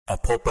a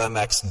Pulp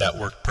MX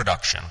Network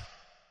production.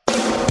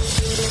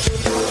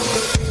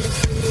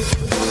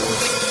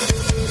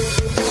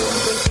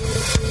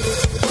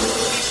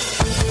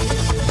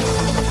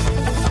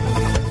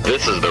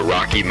 This is the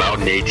Rocky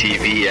Mountain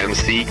ATV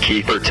MC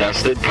Kiefer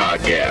Tested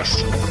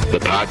podcast. The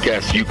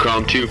podcast you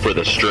come to for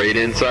the straight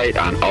insight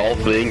on all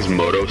things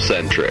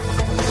moto-centric.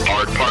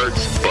 Hard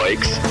parts,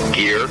 bikes,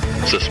 gear,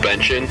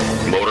 suspension,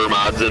 motor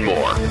mods, and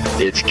more.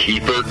 It's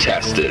Kiefer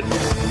Tested.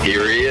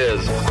 Here he is,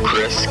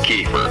 Chris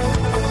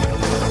Kiefer.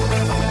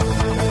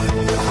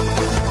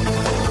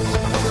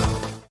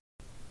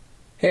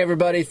 Hey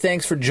everybody,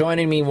 thanks for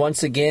joining me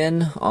once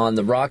again on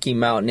the Rocky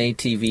Mountain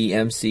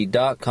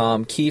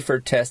ATVMC.com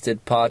Kiefer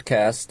Tested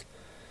podcast,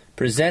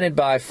 presented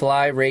by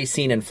Fly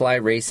Racing and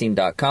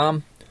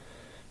FlyRacing.com.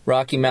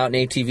 Rocky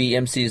Mountain ATV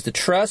MC is the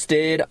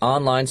trusted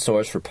online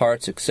source for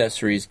parts,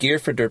 accessories, gear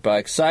for dirt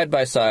bikes,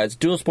 side-by-sides,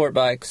 dual sport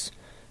bikes,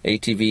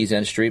 ATVs,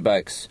 and street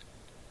bikes.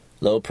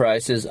 Low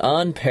prices,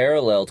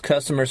 unparalleled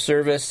customer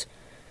service,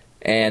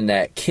 and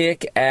that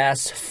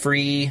kick-ass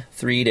free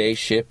 3-day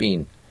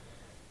shipping.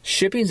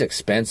 Shipping's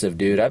expensive,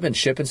 dude. I've been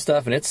shipping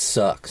stuff, and it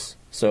sucks.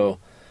 So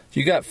if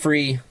you got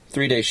free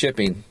 3-day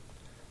shipping,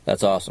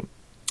 that's awesome.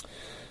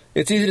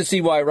 It's easy to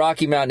see why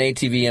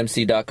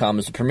RockyMountainATVMC.com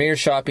is the premier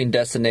shopping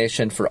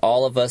destination for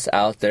all of us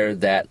out there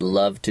that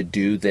love to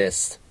do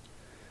this.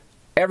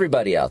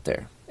 Everybody out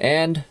there.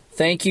 And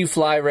thank you,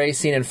 Fly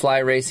Racing and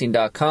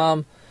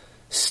FlyRacing.com.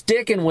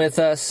 Sticking with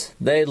us.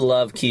 They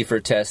love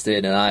Kiefer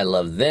Tested, and I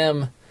love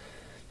them.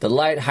 The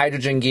light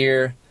hydrogen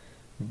gear,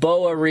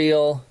 BOA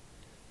reel.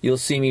 You'll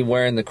see me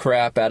wearing the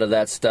crap out of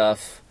that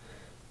stuff.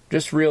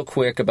 Just real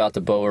quick about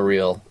the BOA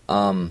reel.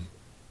 I'm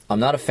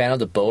not a fan of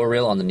the BOA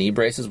reel on the knee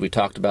braces. We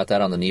talked about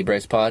that on the knee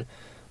brace pod.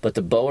 But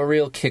the BOA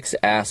reel kicks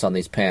ass on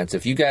these pants.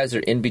 If you guys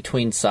are in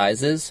between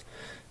sizes,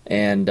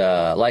 and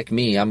like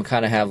me, I'm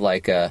kind of have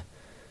like a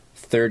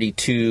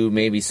 32,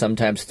 maybe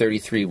sometimes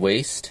 33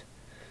 waist,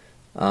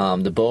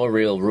 the BOA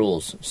reel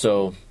rules.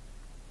 So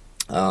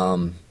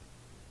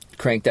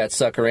crank that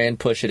sucker in,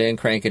 push it in,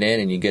 crank it in,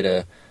 and you get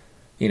a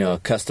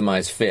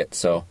customized fit.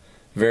 So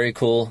very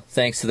cool.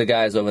 Thanks to the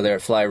guys over there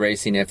at Fly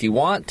Racing. If you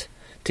want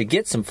to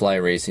get some Fly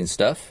Racing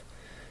stuff,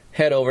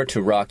 head over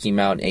to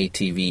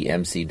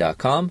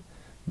RockyMountainATVMC.com,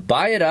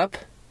 buy it up,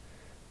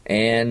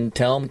 and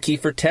tell them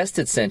Kiefer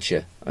Tested sent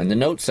you in the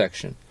notes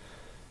section.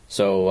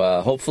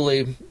 So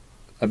hopefully,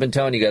 I've been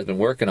telling you guys, been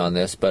working on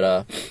this,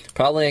 but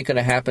probably ain't going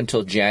to happen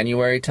till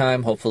January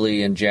time.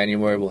 Hopefully in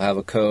January we'll have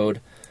a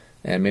code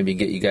and maybe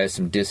get you guys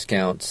some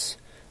discounts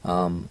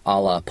a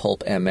la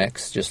Pulp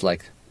MX, just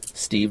like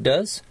Steve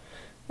does.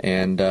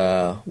 And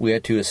we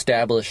had to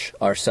establish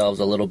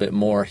ourselves a little bit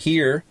more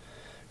here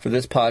for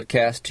this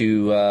podcast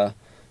to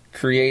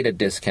create a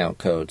discount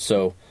code.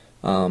 So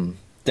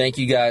thank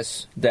you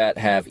guys that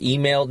have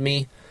emailed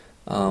me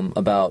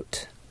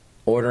about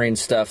ordering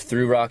stuff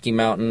through Rocky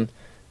Mountain.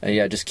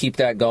 Just keep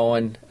that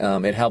going.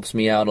 It helps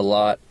me out a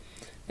lot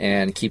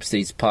and keeps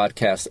these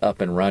podcasts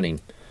up and running.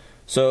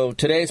 So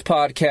today's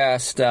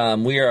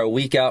podcast, we are a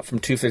week out from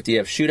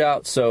 250F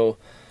Shootout. So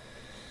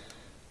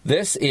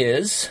this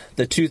is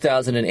the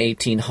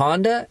 2018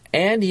 Honda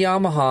and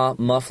Yamaha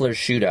Muffler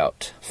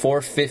Shootout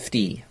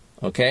 450,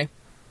 okay?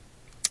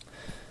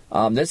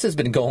 This has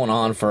been going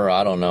on for,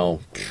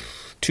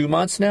 2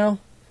 months now.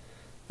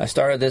 I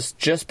started this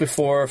just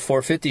before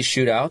 450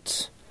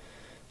 shootouts,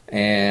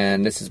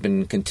 and this has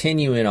been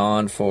continuing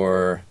on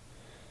for,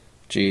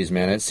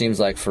 it seems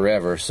like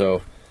forever.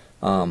 So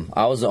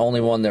I was the only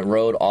one that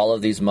rode all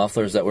of these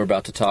mufflers that we're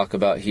about to talk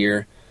about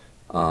here.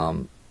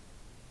 I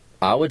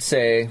would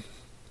say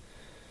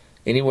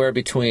anywhere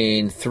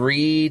between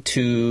 3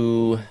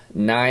 to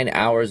 9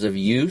 hours of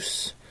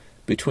use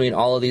between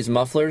all of these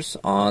mufflers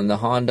on the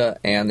Honda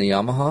and the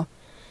Yamaha.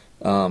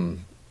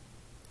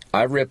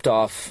 I ripped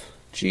off,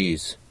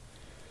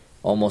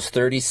 almost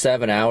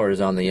 37 hours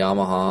on the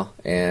Yamaha,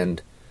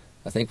 and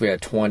I think we had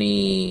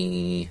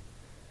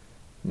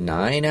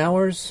 29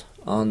 hours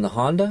on the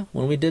Honda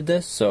when we did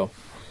this. So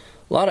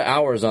a lot of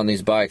hours on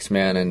these bikes,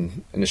 man,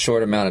 in a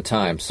short amount of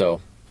time.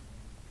 So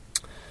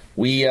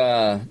we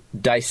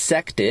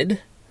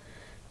dissected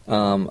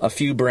a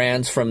few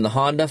brands from the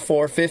Honda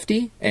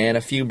 450 and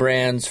a few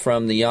brands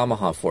from the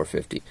Yamaha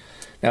 450.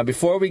 Now,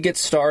 before we get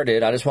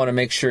started, I just want to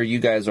make sure you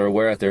guys are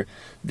aware out there.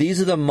 These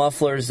are the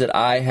mufflers that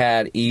I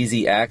had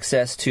easy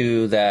access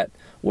to that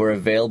were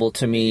available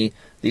to me.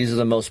 These are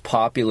the most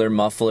popular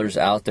mufflers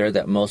out there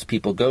that most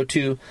people go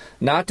to.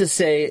 Not to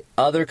say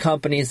other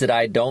companies that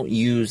I don't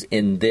use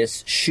in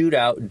this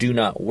shootout do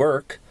not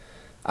work.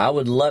 I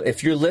would love,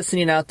 if you're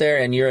listening out there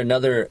and you're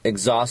another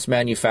exhaust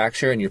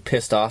manufacturer and you're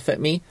pissed off at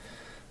me,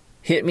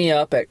 hit me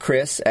up at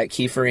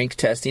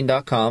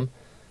chris@kieferinctesting.com.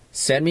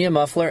 Send me a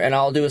muffler and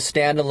I'll do a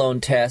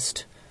standalone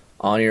test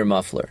on your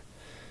muffler.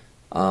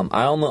 I'm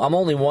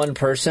only one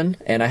person,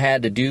 and I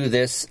had to do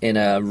this in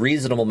a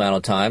reasonable amount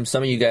of time.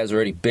 Some of you guys are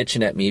already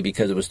bitching at me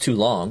because it was too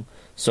long.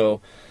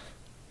 So,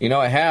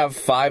 I have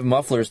 5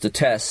 mufflers to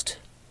test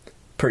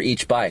per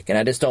each bike, and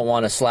I just don't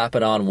want to slap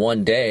it on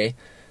one day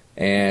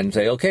and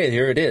say, okay,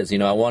 here it is.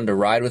 I wanted to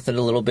ride with it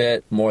a little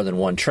bit, more than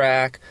one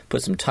track,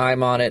 put some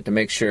time on it to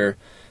make sure,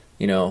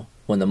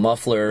 when the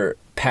muffler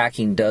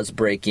packing does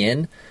break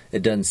in,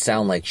 it doesn't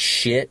sound like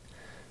shit.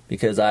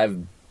 Because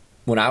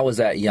when I was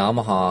at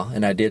Yamaha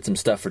and I did some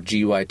stuff for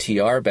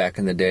GYTR back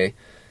in the day,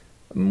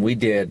 we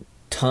did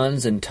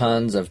tons and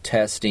tons of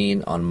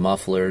testing on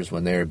mufflers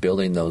when they were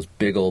building those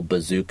big old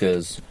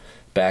bazookas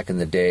back in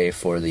the day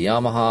for the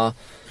Yamaha,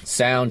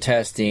 sound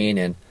testing,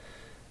 and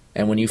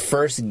when you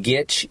first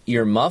get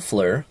your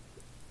muffler,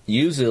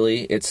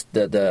 usually it's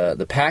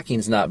the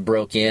packing's not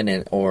broke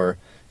in or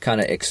kind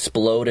of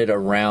exploded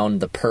around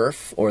the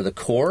perf or the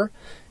core,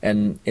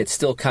 and it's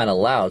still kind of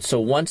loud. So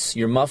once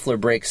your muffler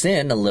breaks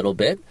in a little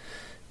bit,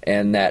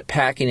 and that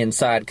packing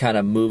inside kind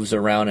of moves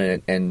around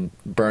and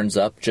burns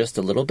up just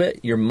a little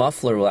bit, your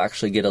muffler will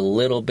actually get a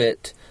little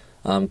bit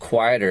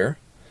quieter,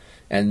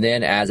 and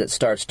then as it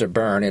starts to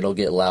burn, it'll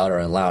get louder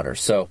and louder.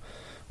 So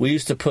we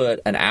used to put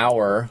an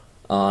hour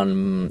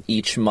on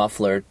each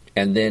muffler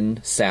and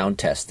then sound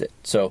test it.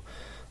 So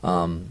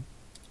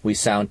we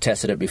sound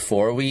tested it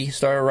before we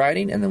started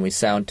riding, and then we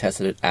sound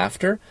tested it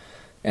after.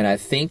 And I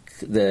think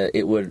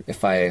it would,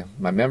 if my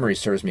memory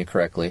serves me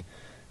correctly,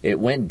 it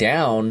went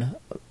down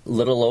a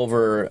little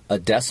over a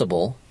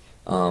decibel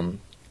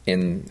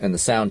in the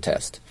sound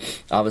test.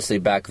 Obviously,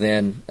 back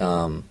then,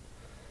 I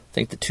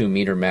think the 2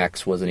 meter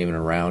max wasn't even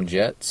around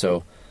yet.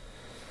 So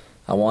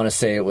I want to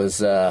say it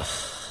was at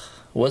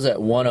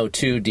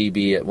 102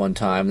 dB at one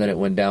time. Then it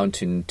went down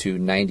to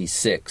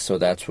 96. So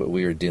that's what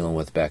we were dealing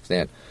with back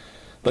then.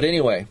 But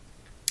anyway,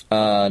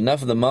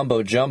 enough of the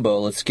mumbo jumbo.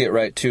 Let's get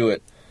right to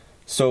it.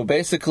 So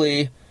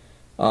basically,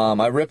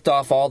 I ripped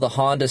off all the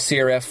Honda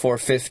CRF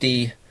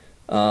 450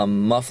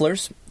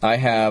 mufflers. I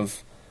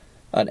have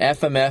an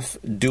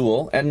FMF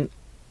Dual, and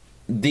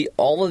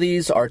all of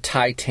these are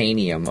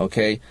titanium,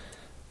 okay?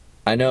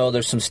 I know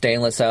there's some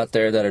stainless out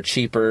there that are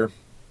cheaper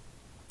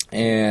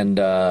and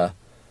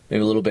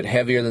maybe a little bit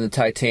heavier than the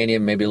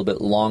titanium, maybe a little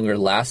bit longer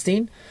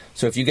lasting.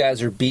 So if you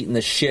guys are beating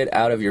the shit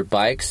out of your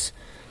bikes,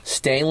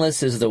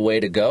 stainless is the way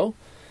to go.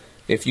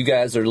 If you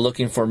guys are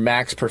looking for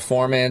max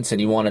performance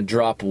and you want to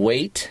drop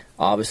weight,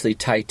 obviously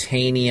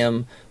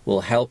titanium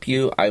will help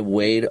you. I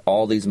weighed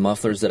all these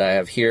mufflers that I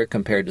have here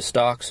compared to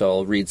stock, so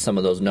I'll read some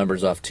of those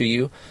numbers off to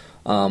you.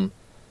 But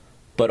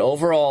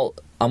overall,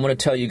 I'm going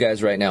to tell you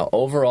guys right now,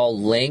 overall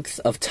length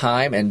of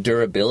time and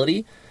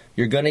durability,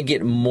 you're going to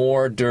get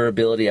more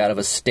durability out of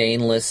a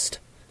stainless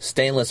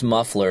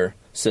muffler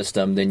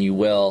system than you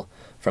will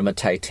from a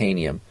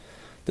titanium.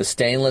 The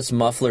stainless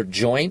muffler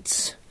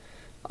joints,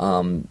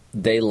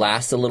 they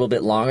last a little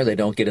bit longer. They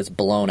don't get as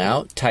blown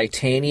out.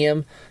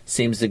 Titanium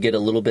seems to get a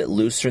little bit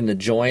looser in the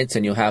joints,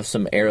 and you'll have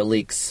some air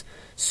leaks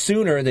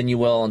sooner than you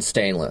will on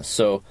stainless.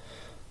 So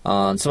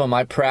on some of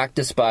my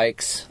practice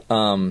bikes,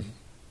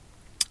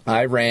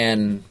 I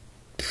ran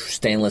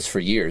stainless for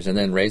years, and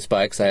then race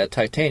bikes I had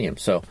titanium.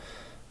 So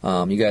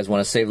you guys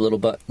want to save a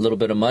little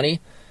bit of money,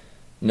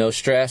 no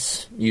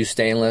stress, use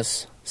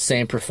stainless,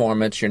 same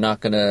performance. You're not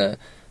going to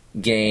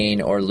gain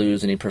or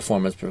lose any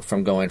performance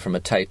from going from a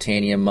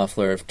titanium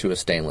muffler to a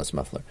stainless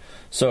muffler.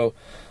 So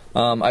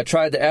I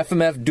tried the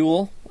FMF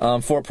Dual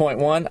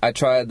 4.1. I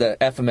tried the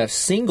FMF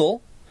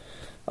Single,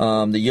 the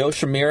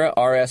Yoshimura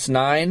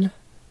RS9,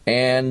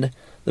 and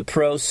the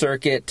Pro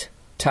Circuit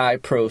Ty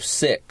Pro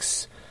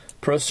 6.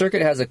 Pro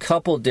Circuit has a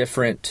couple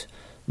different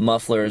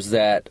mufflers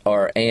that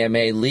are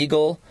AMA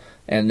legal,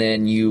 and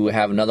then you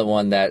have another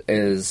one that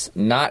is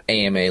not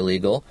AMA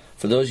legal.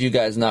 For those of you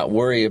guys not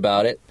worry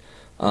about it,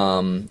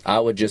 I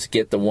would just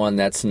get the one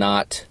that's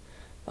not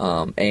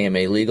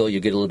AMA legal.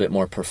 You get a little bit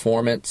more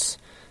performance.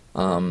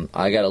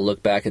 I got to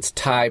look back. It's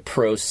Ty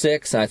Pro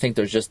 6, and I think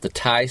there's just the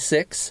Ty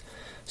 6.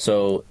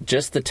 So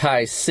just the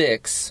Ty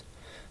 6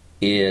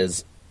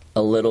 is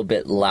a little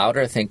bit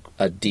louder, I think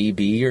a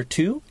dB or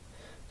two,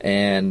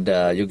 and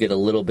you'll get a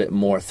little bit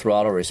more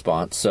throttle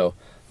response. So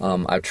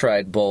I've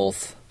tried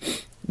both,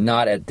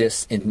 not in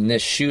this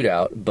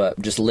shootout, but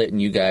just letting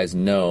you guys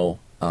know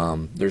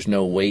there's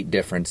no weight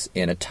difference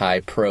in a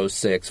Ty Pro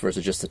 6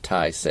 versus just a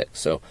Ty 6.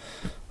 So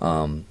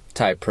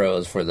Ty Pro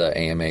is for the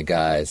AMA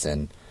guys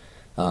and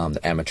the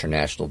amateur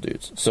national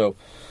dudes. So,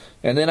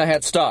 and then I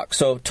had stock.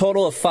 So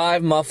total of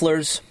 5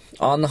 mufflers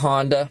on the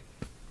Honda.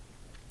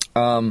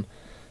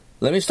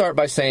 Let me start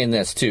by saying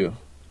this too.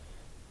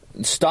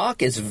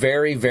 Stock is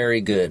very,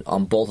 very good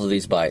on both of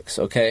these bikes,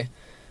 okay?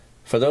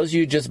 For those of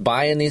you just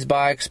buying these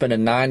bikes,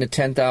 spending $9,000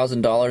 to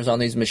 $10,000 on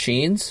these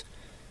machines,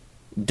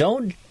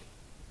 don't,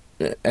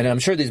 and I'm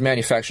sure these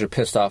manufacturers are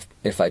pissed off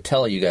if I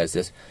tell you guys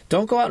this,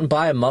 don't go out and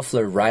buy a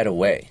muffler right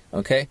away,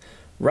 okay?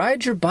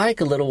 Ride your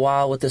bike a little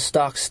while with the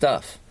stock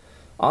stuff.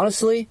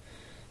 Honestly,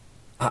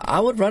 I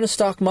would run a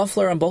stock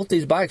muffler on both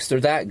these bikes. They're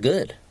that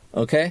good,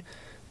 okay?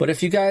 But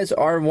if you guys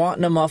are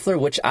wanting a muffler,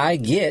 which I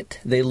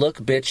get, they look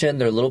bitchin',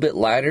 they're a little bit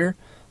lighter,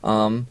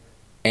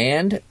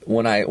 and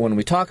when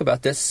we talk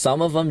about this, some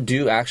of them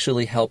do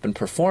actually help in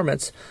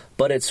performance,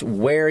 but it's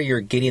where you're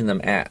getting them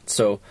at.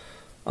 So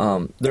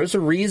there's a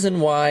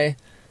reason why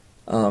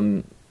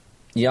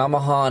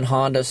Yamaha and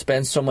Honda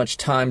spend so much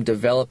time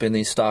developing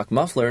these stock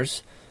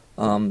mufflers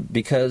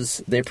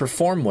because they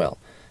perform well.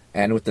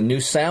 And with the new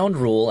sound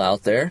rule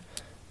out there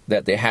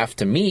that they have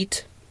to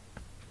meet,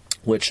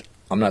 which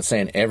I'm not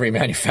saying every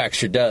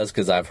manufacturer does,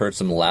 because I've heard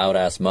some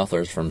loud-ass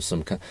mufflers from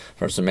some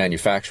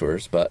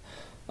manufacturers, but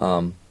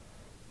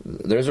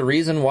there's a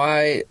reason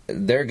why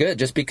they're good.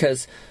 Just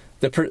because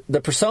the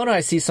persona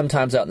I see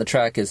sometimes out in the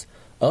track is,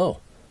 oh,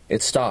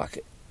 it's stock.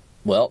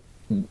 Well,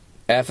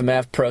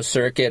 FMF, Pro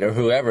Circuit, or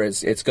whoever,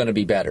 it's going to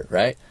be better,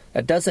 right?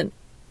 That doesn't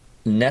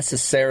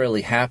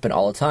necessarily happen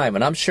all the time,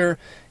 and I'm sure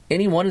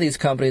any one of these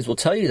companies will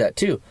tell you that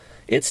too.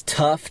 It's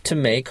tough to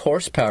make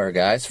horsepower,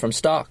 guys, from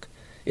stock.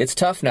 It's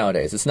tough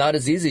nowadays. It's not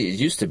as easy as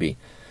it used to be.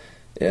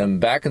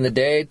 Back in the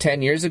day,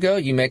 10 years ago,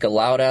 you make a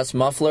loud-ass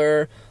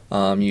muffler,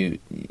 you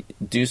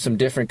do some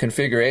different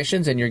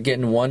configurations, and you're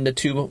getting 1 to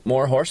 2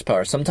 more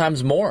horsepower,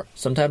 sometimes more,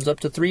 sometimes up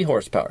to 3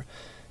 horsepower.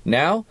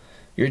 Now,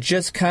 you're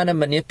just kind of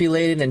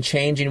manipulating and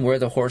changing where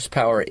the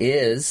horsepower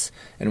is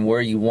and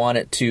where you want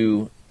it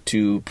to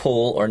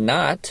pull or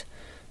not.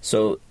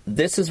 So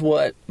this is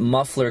what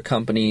muffler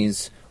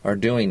companies are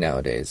doing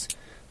nowadays.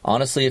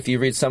 Honestly, if you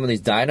read some of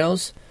these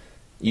dynos,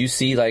 you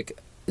see like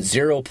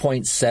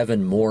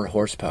 0.7 more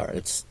horsepower.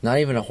 It's not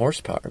even a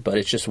horsepower, but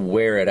it's just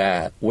where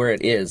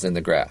it is in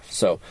the graph.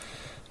 So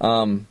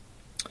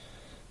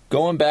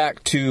going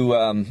back to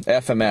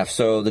FMF,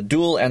 so the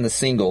dual and the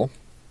single.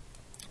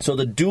 So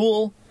the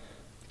dual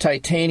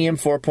titanium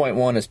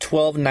 4.1 is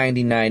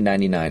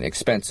 $1,299.99,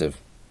 expensive,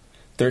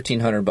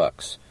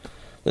 $1,300.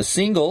 The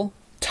single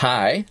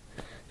tie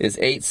is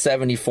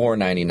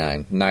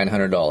 $874.99,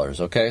 $900.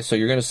 Okay, so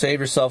you're going to save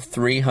yourself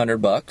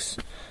 $300.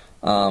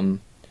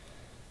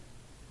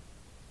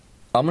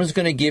 I'm just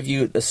going to give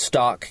you the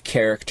stock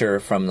character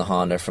from the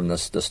Honda, from the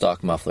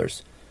stock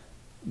mufflers.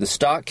 The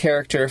stock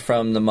character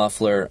from the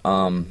muffler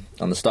on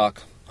the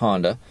stock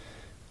Honda,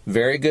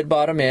 very good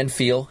bottom end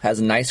feel, has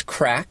a nice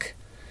crack,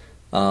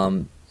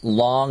 long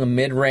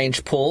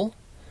mid-range pull,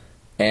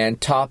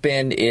 and top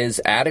end is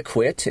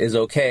adequate, is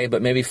okay,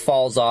 but maybe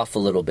falls off a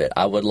little bit.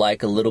 I would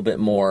like a little bit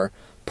more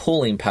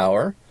pulling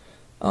power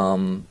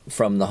from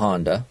the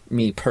Honda,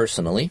 me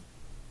personally.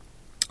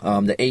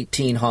 The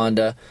 18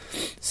 Honda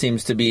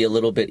seems to be a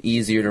little bit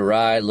easier to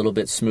ride, a little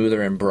bit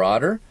smoother and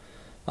broader.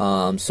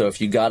 So if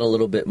you got a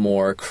little bit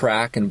more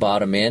crack and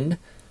bottom end,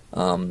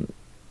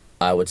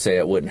 I would say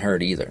it wouldn't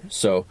hurt either.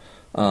 So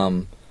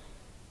the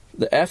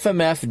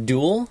FMF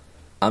Dual,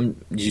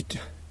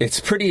 it's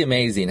pretty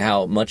amazing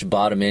how much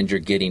bottom end you're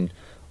getting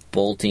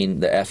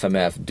bolting the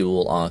FMF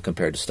Dual on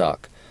compared to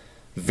stock.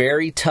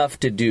 Very tough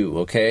to do,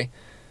 okay?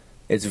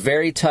 It's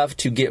very tough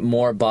to get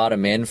more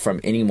bottom end from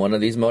any one of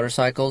these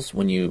motorcycles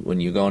when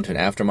you go into an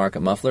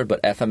aftermarket muffler,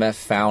 but FMF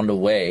found a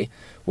way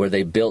where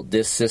they built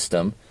this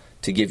system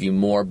to give you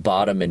more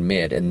bottom and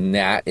mid, and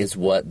that is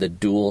what the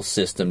dual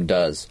system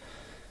does.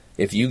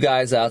 If you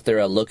guys out there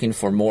are looking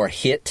for more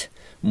hit,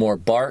 more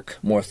bark,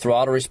 more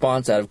throttle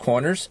response out of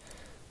corners,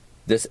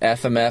 this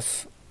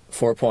FMF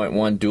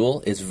 4.1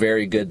 dual is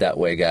very good that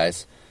way,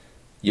 guys.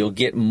 You'll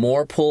get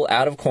more pull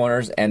out of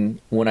corners,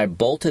 and when I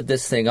bolted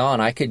this thing on,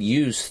 I could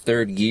use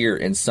third gear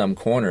in some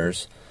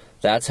corners.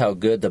 That's how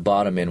good the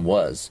bottom end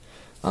was.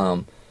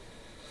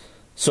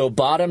 So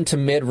bottom to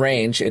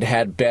mid-range, it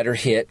had better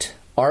hit.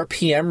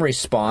 RPM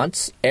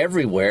response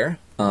everywhere,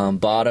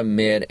 bottom,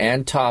 mid,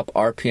 and top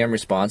RPM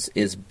response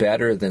is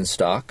better than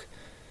stock.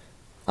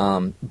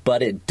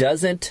 But it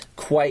doesn't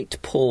quite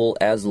pull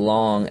as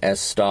long as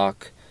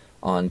stock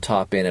on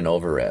top end and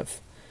over rev.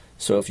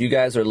 So if you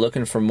guys are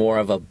looking for more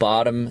of a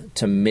bottom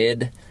to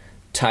mid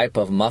type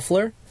of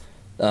muffler,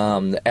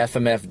 the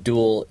FMF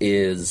Dual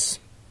is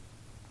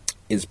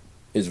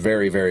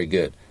very, very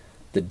good.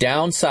 The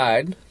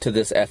downside to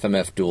this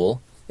FMF Dual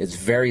is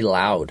very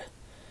loud.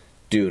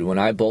 Dude, when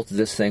I bolted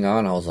this thing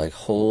on, I was like,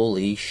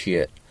 holy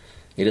shit,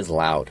 it is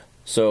loud.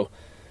 So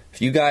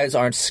if you guys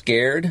aren't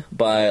scared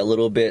by a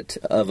little bit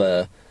of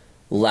a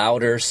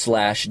louder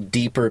 /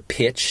 deeper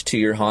pitch to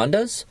your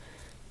Hondas,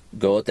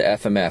 go with the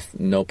FMF,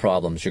 no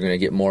problems. You're going to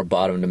get more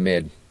bottom to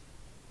mid.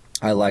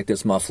 I like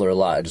this muffler a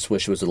lot. I just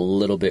wish it was a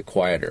little bit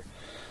quieter.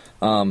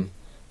 Going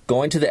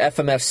to the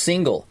FMF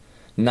Single,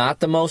 not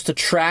the most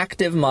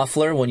attractive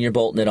muffler when you're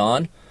bolting it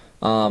on.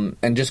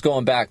 And just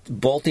going back,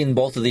 bolting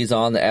both of these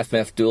on, the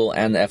FMF Dual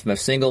and the FMF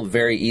Single,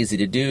 very easy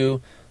to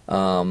do.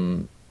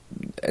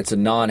 It's a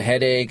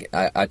non-headache.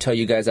 I tell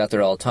you guys out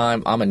there all the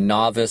time, I'm a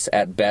novice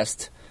at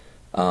best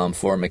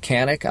for a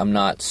mechanic. I'm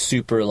not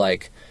super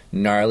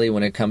gnarly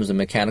when it comes to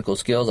mechanical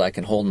skills. I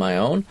can hold my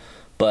own,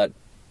 but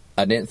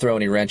I didn't throw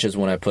any wrenches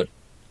when I put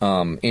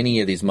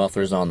any of these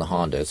mufflers on the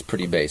Honda. It's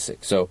pretty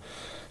basic. So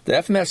the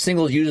FMF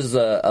Single uses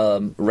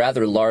a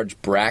rather large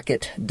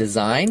bracket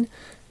design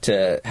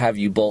to have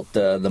you bolt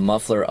the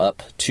muffler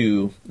up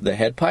to the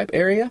head pipe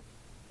area,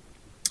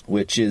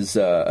 which is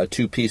a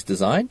two-piece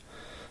design.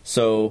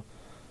 So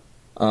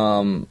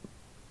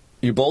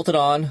you bolt it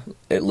on.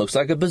 It looks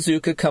like a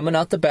bazooka coming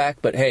out the back,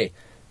 but hey,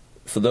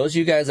 for those of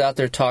you guys out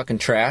there talking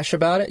trash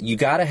about it, you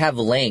got to have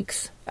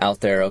length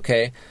out there,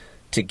 okay,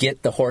 to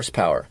get the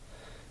horsepower.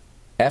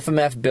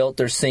 FMF built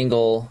their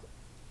single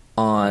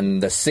on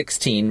the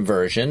 16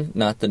 version,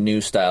 not the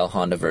new style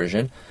Honda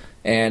version,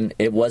 and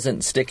it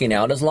wasn't sticking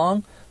out as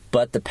long,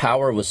 but the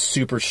power was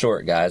super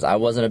short, guys. I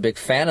wasn't a big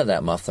fan of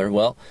that muffler.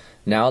 Well,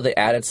 now they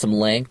added some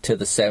length to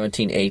the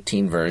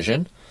 17-18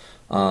 version.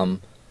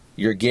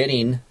 You're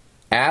getting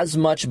as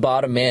much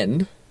bottom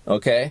end,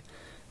 okay,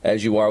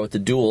 as you are with the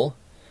dual,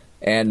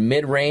 and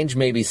mid-range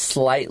maybe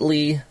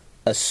slightly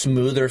a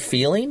smoother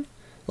feeling,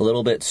 a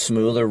little bit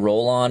smoother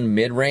roll-on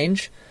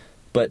mid-range,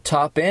 but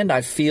top end I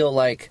feel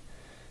like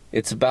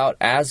it's about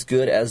as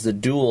good as the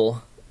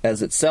dual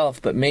as itself,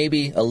 but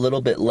maybe a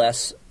little bit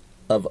less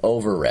of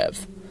over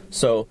rev.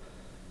 So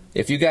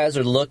if you guys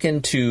are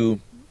looking to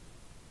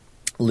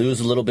lose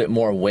a little bit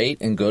more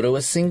weight and go to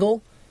a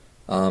single,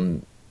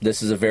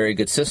 this is a very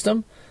good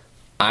system.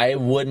 I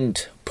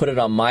wouldn't put it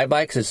on my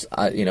bike because,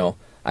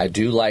 I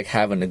do like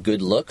having the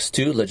good looks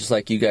too, just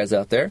like you guys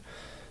out there.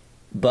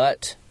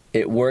 But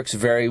it works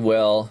very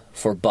well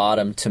for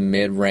bottom to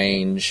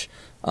mid-range.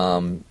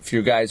 If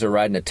you guys are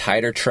riding a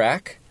tighter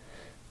track,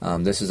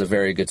 this is a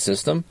very good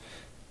system.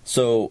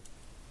 So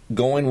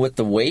going with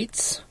the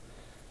weights,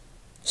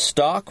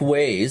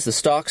 the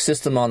stock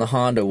system on the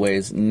Honda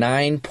weighs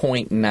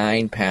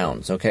 9.9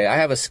 pounds. Okay, I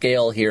have a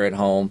scale here at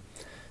home,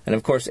 and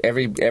of course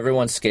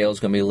everyone's scale is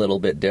going to be a little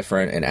bit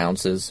different in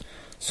ounces.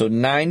 So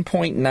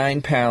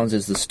 9.9 pounds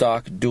is the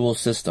stock dual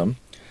system.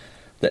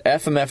 The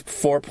FMF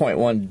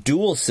 4.1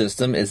 dual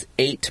system is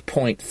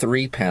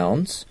 8.3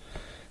 pounds.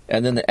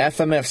 And then the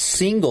FMF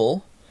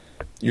single,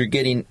 you're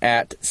getting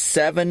at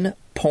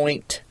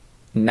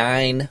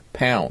 7.9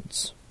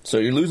 pounds. So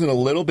you're losing a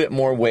little bit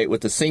more weight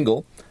with the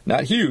single.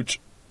 Not huge,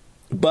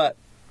 but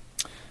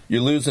you're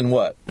losing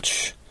what?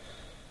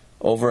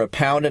 Over 1.5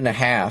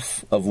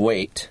 pounds of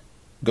weight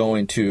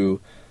going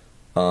to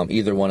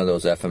either one of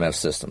those FMF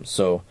systems.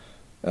 So,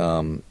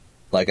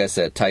 like I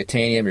said,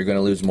 titanium, you're going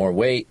to lose more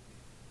weight.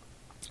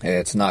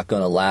 It's not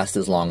going to last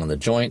as long on the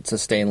joints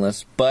as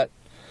stainless, but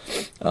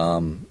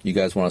you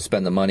guys want to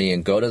spend the money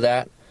and go to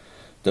that.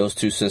 Those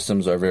two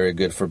systems are very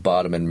good for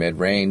bottom and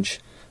mid-range.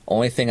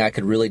 Only thing I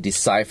could really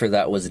decipher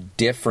that was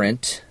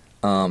different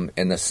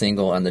in the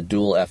single and the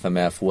dual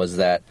FMF was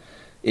that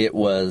it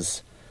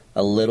was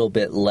a little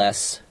bit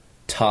less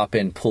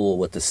top-end pull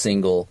with the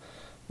single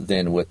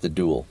than with the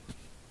dual.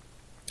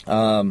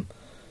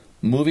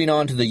 Moving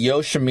on to the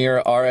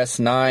Yoshimura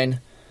RS9.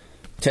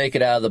 Take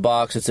it out of the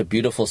box. It's a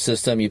beautiful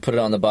system. You put it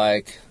on the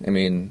bike. I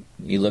mean,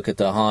 you look at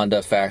the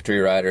Honda factory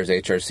riders,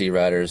 HRC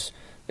riders.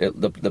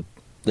 The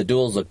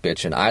duals look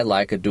bitchin'. I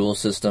like a dual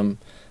system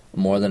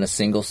more than a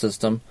single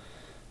system.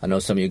 I know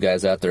some of you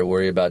guys out there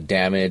worry about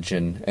damage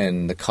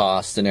and the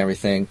cost and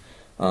everything.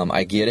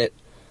 I get it.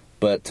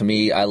 But to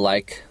me, I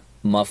like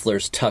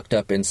mufflers tucked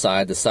up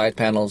inside the side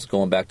panels,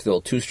 going back to the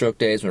old two-stroke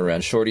days when we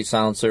ran shorty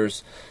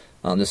silencers.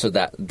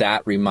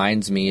 That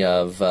reminds me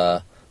of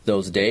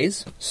those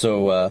days.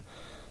 So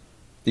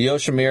the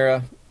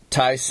Yoshimura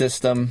tie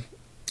system,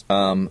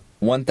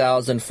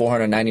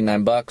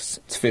 $1,499.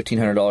 It's a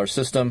 $1,500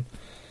 system.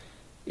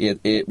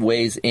 It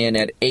weighs in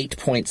at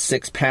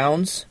 8.6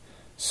 pounds,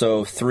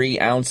 so 3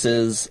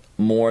 ounces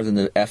more than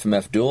the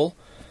FMF dual.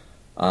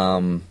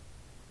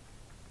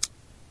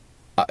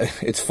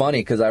 It's funny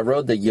because I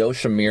rode the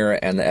Yoshimura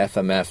and the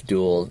FMF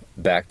dual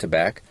back to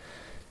back,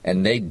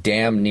 and they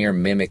damn near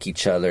mimic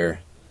each other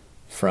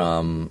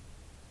from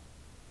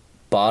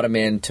bottom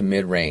end to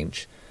mid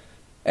range.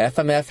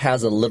 FMF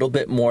has a little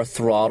bit more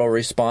throttle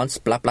response,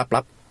 blop, blop,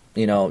 blop,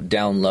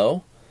 down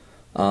low.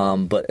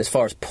 But as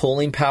far as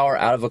pulling power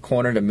out of a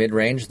corner to mid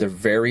range, they're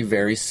very,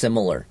 very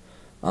similar.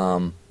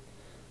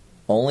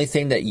 Only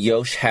thing that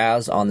Yosh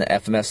has on the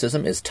FMF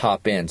system is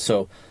top end.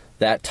 So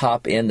that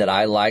top end that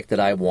I like, that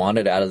I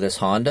wanted out of this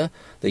Honda,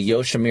 the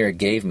Yoshimura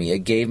gave me. It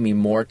gave me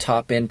more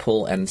top end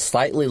pull and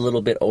slightly a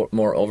little bit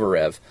more over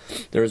rev.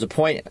 There was a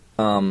point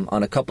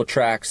on a couple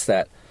tracks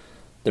that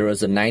there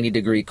was a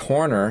 90-degree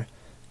corner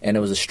and it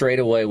was a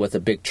straightaway with a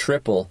big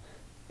triple,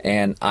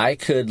 and I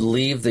could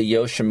leave the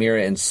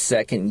Yoshimura in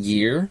second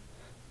gear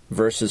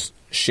versus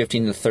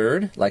shifting to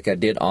third like I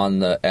did on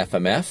the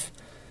FMF,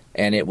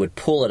 and it would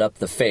pull it up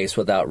the face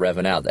without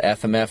revving out. The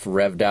FMF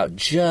revved out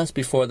just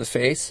before the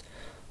face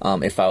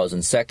if I was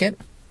in second.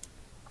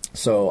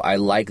 So I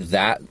like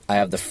that. I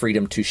have the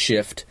freedom to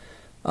shift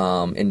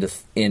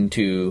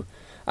into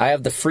I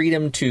have the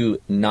freedom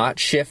to not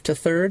shift to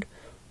third,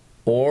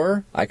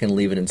 or I can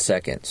leave it in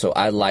second. So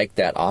I like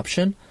that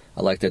option.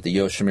 I like that the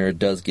Yoshimura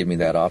does give me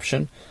that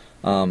option.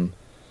 The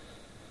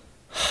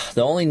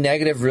only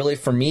negative really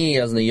for me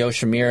as in the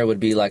Yoshimura would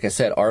be, like I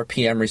said,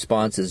 RPM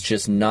response is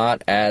just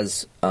not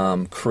as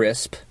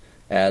crisp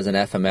as an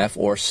FMF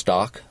or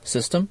stock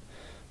system.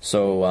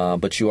 So,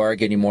 but you are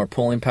getting more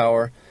pulling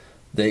power.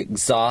 The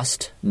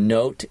exhaust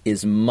note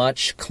is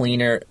much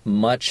cleaner,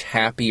 much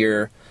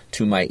happier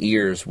to my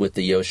ears with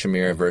the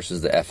Yoshimura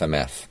versus the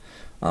FMF.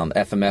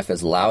 FMF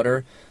is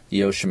louder.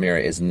 The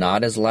Yoshimura is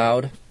not as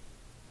loud.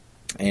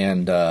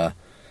 And to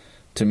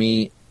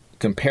me,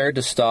 compared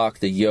to stock,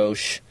 the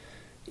Yosh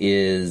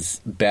is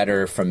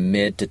better from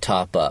mid to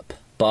top up.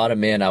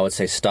 bottom end, I would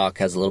say stock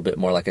has a little bit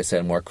more, like I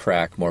said, more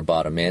crack, more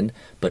bottom end.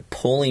 But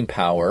pulling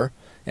power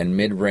and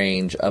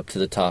mid-range up to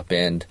the top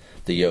end,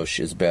 the Yosh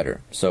is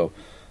better. So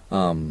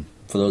for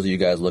those of you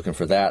guys looking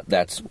for that,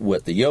 that's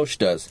what the Yosh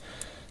does.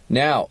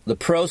 Now, the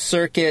Pro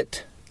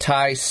Circuit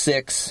Tie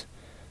 6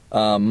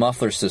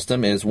 muffler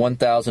system is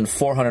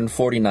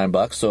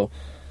 $1,449, so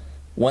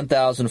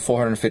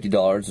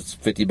 $1,450. It's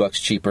 $50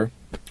 cheaper.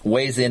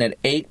 Weighs in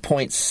at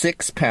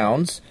 8.6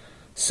 pounds,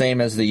 same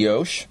as the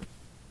Yosh.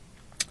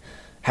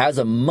 Has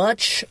a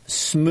much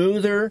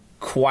smoother,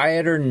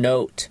 quieter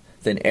note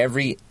than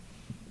every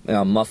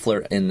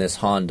muffler in this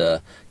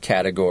Honda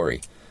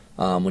category.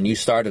 When you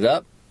start it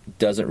up,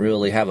 doesn't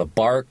really have a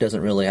bark, doesn't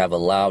really have a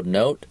loud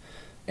note,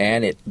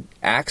 and it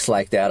acts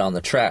like that on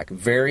the track.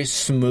 Very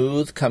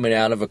smooth coming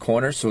out of a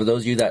corner. So for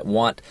those of you that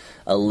want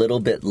a little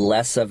bit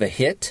less of a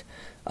hit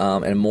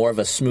and more of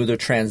a smoother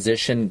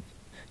transition,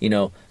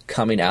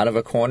 coming out of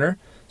a corner.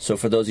 So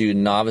for those of you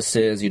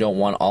novices, you don't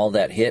want all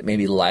that hit,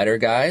 maybe lighter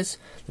guys,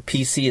 the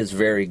PC is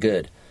very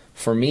good.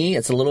 For me,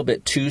 it's a little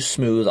bit too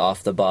smooth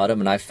off the bottom,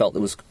 and I felt it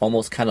was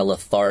almost kind of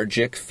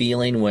lethargic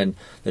feeling when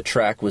the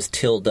track was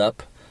tilled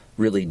up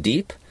really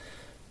deep.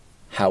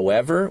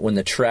 However, when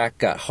the track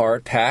got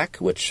hard pack,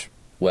 which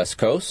West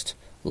Coast,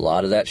 a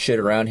lot of that shit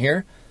around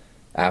here,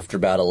 after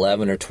about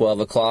 11 or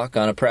 12 o'clock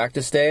on a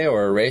practice day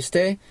or a race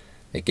day,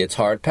 it gets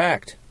hard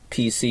packed.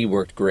 PC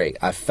worked great.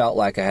 I felt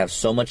like I have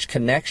so much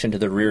connection to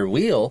the rear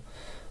wheel.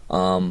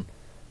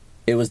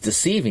 It was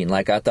deceiving.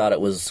 Like I thought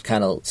it was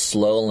kind of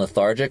slow and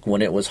lethargic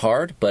when it was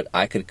hard, but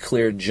I could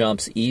clear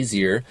jumps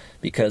easier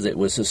because it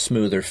was a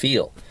smoother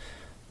feel.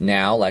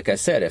 Now, like I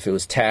said, if it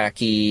was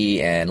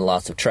tacky and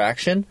lots of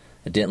traction,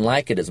 I didn't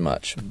like it as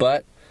much.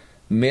 But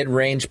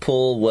mid-range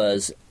pull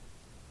was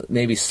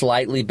maybe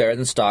slightly better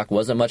than stock,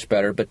 wasn't much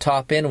better, but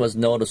top end was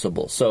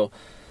noticeable. So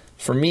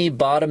for me,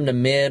 bottom to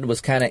mid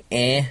was kind of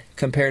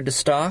compared to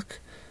stock.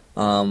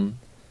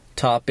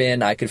 Top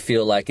end, I could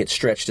feel like it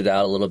stretched it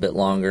out a little bit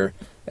longer.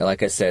 And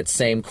like I said,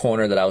 same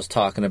corner that I was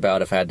talking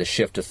about if I had to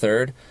shift to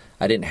third.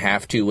 I didn't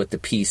have to with the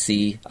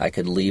PC. I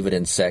could leave it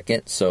in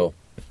second. So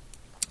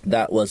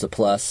that was a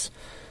plus.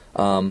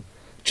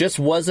 Just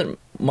wasn't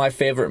my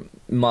favorite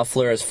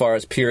muffler as far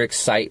as pure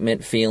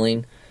excitement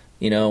feeling.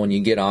 When you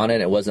get on it,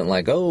 it wasn't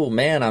like, oh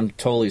man, I'm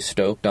totally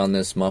stoked on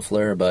this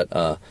muffler.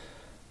 But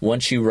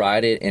once you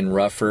ride it in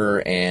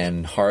rougher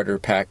and harder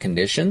pack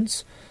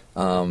conditions,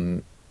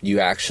 you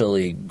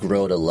actually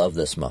grow to love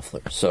this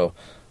muffler. So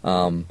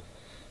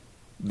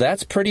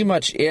that's pretty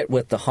much it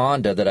with the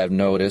Honda that I've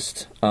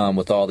noticed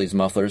with all these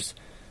mufflers.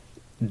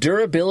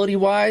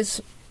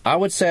 Durability-wise, I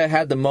would say I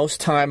had the most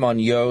time on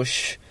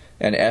Yosh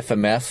and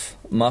FMF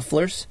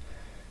mufflers.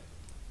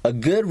 A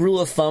good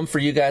rule of thumb for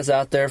you guys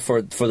out there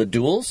for the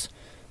duals,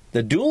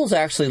 the duals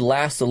actually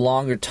last a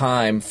longer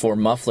time for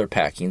muffler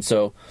packing.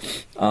 So,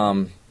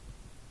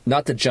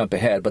 not to jump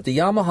ahead, but the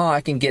Yamaha,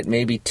 I can get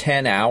maybe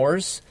 10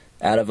 hours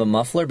out of a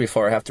muffler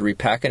before I have to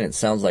repack it and it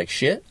sounds like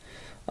shit.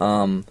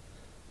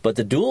 But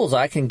the duals,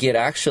 I can get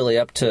actually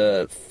up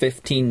to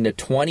 15 to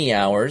 20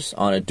 hours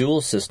on a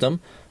dual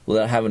system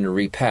without having to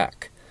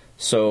repack.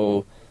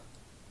 So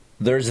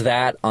there's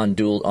that on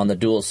the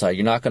dual side.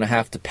 You're not going to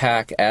have to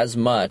pack as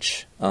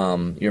much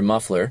your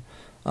muffler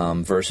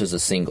versus a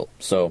single.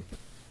 So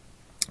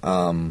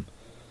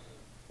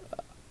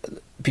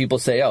people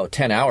say,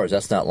 10 hours,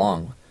 that's not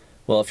long.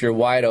 Well, if you're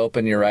wide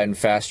open, you're riding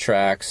fast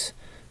tracks,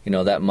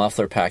 that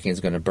muffler packing is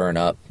going to burn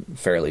up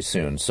fairly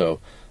soon. So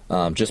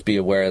just be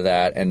aware of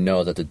that and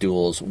know that the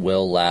duals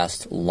will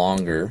last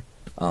longer.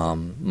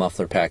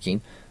 Muffler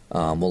packing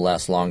will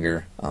last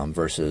longer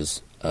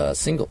versus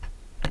single.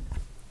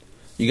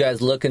 You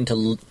guys looking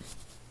to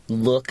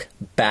look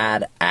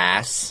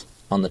badass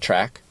on the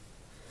track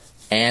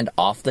and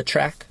off the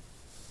track?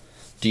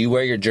 Do you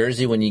wear your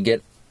jersey when you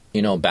get,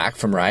 back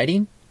from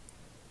riding?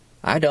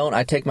 I don't.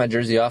 I take my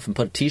jersey off and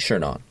put a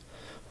t-shirt on.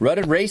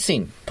 Rutted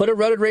Racing. Put a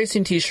Rutted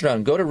Racing t-shirt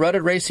on. Go to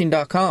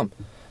ruttedracing.com.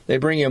 They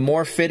bring you a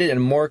more fitted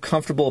and more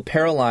comfortable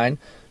apparel line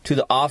to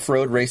the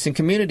off-road racing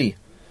community.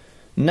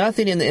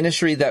 Nothing in the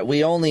industry that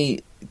we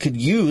only could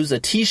use a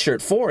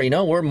t-shirt for.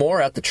 We're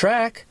more at the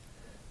track.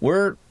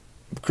 We're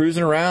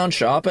cruising around,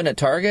 shopping at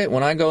Target.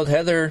 When I go with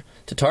Heather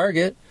to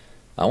Target,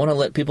 I want to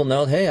let people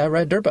know, hey, I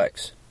ride dirt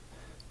bikes.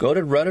 Go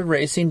to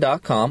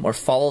ruttedracing.com or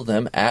follow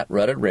them at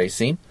Rutted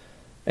Racing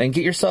and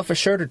get yourself a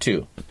shirt or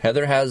two.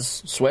 Heather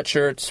has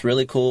sweatshirts,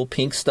 really cool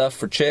pink stuff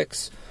for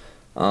chicks.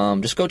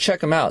 Just go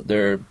check them out.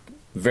 They're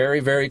very,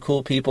 very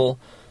cool people.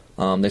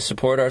 They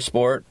support our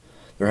sport.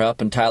 They're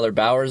helping Tyler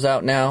Bowers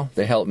out now.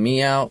 They helped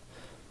me out.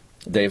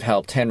 They've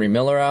helped Henry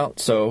Miller out.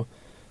 So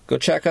go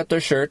check out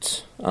their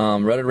shirts,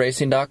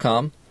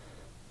 ruttedracing.com.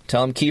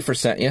 Tell them Kiefer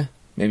sent you.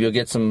 Maybe you'll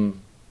get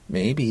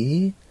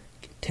get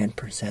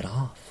 10%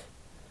 off.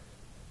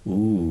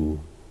 Ooh.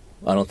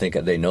 I don't think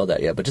they know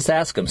that yet, but just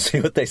ask them,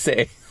 see what they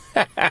say.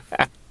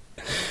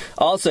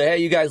 Also, hey,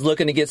 you guys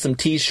looking to get some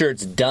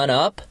t-shirts done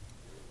up?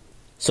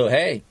 So,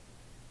 hey,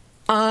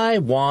 I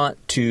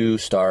want to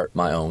start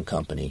my own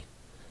company.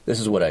 This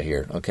is what I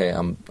hear, okay?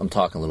 I'm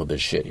talking a little bit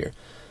of shit here.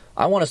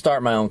 I want to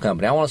start my own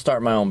company. I want to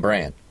start my own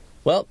brand.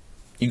 Well,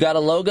 you got a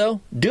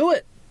logo? Do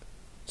it.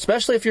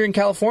 Especially if you're in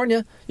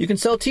California, you can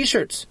sell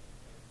t-shirts.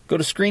 Go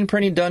to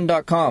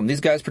screenprintingdone.com.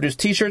 These guys produce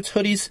t-shirts,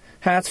 hoodies,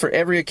 hats for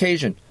every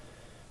occasion.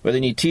 Whether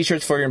you need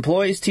t-shirts for your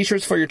employees,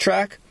 t-shirts for your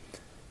track,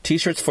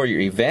 t-shirts for your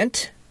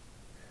event,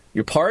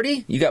 your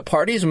party. You got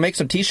parties and make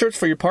some t-shirts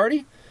for your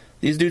party?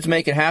 These dudes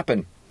make it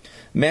happen.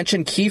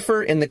 Mention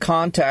Kiefer in the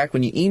contact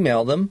when you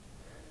email them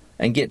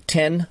and get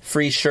 10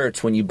 free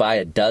shirts when you buy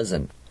a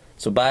dozen.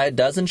 So buy a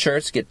dozen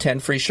shirts, get 10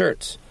 free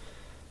shirts.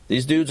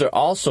 These dudes are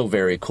also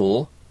very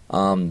cool.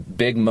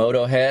 Big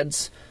moto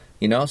heads,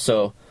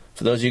 so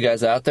for those of you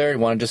guys out there who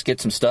want to just get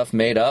some stuff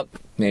made up,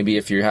 maybe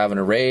if you're having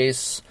a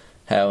race,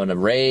 having a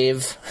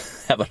rave,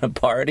 having a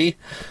party,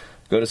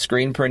 go to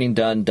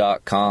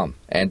screenprintingdone.com.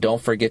 And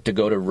don't forget to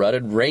go to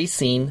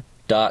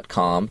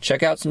ruttedracing.com.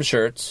 Check out some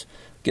shirts,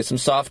 get some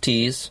soft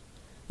tees,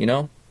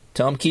 tell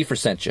them Kiefer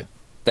sent you.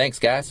 Thanks,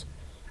 guys.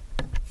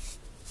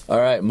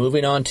 All right,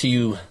 moving on to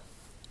you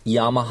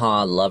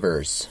Yamaha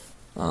lovers.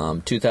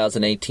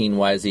 2018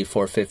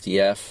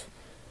 YZ450F.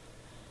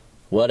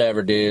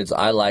 Whatever, dudes.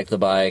 I like the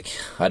bike.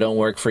 I don't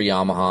work for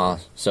Yamaha.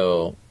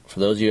 So for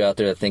those of you out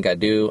there that think I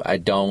do, I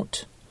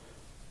don't.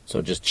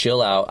 So just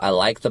chill out. I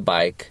like the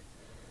bike.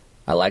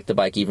 I like the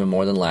bike even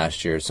more than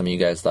last year. Some of you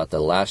guys thought that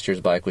last year's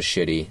bike was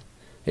shitty.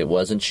 It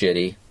wasn't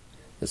shitty.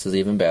 This is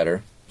even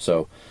better.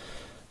 So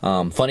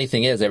funny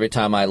thing is, every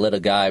time I let a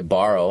guy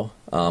borrow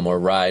or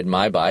ride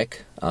my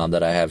bike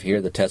that I have here,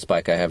 the test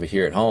bike I have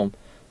here at home,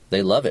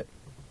 they love it.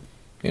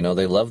 They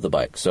love the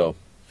bike. So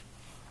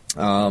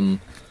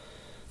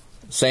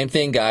same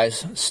thing,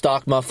 guys.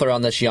 Stock muffler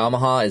on this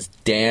Yamaha is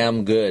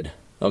damn good,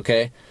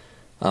 okay?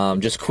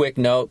 Just quick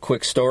note,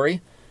 quick story.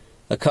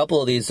 A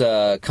couple of these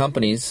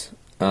companies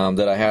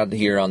that I had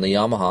here on the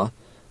Yamaha,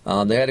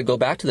 they had to go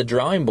back to the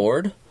drawing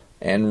board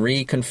and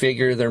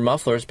reconfigure their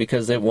mufflers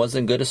because it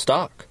wasn't good as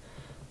stock.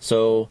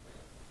 So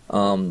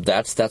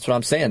that's what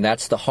I'm saying.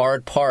 That's the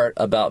hard part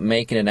about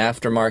making an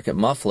aftermarket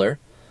muffler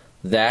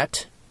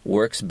that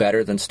works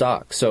better than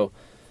stock. So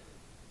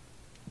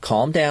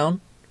calm down.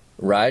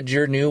 Ride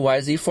your new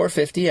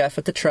YZ450F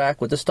at the track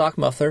with the stock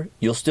muffler.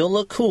 You'll still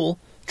look cool.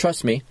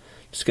 Trust me.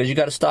 Just because you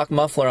got a stock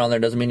muffler on there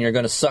doesn't mean you're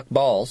going to suck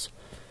balls.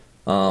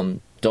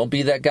 Don't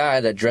be that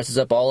guy that dresses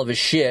up all of his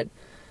shit.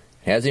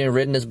 Hasn't even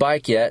ridden his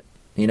bike yet.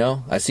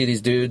 I see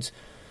these dudes,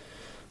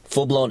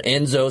 full-blown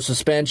Enzo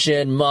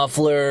suspension,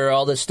 muffler,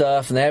 all this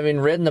stuff, and they haven't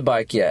even ridden the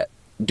bike yet.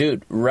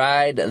 Dude,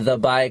 ride the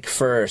bike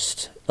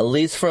first, at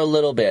least for a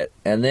little bit.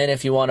 And then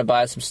if you want to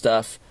buy some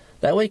stuff,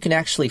 that way you can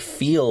actually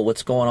feel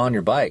what's going on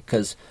your bike.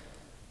 Because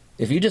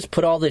if you just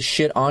put all this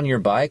shit on your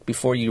bike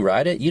before you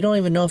ride it, you don't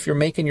even know if you're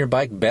making your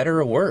bike better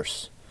or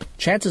worse.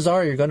 Chances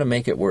are you're going to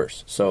make it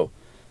worse. So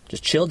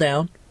just chill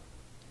down.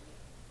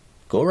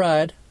 Go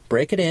ride.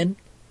 Break it in.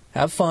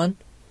 Have fun.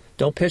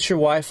 Don't piss your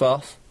wife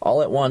off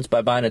all at once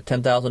by buying a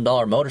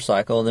 $10,000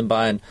 motorcycle and then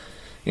buying,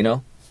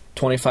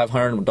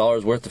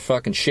 $2,500 worth of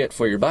fucking shit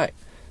for your bike.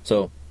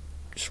 So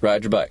just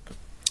ride your bike.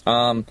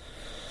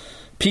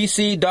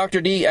 PC, Dr.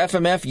 D,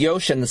 FMF,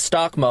 Yosh, and the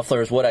stock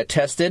muffler is what I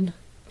tested.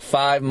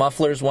 5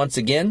 mufflers once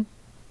again.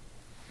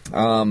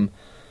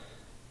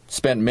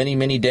 Spent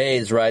many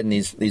days riding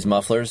these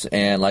mufflers,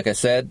 and like I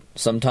said,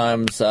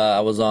 sometimes I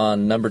was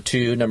on number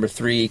 2, number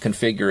 3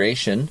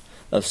 configuration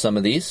of some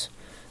of these,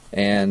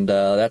 and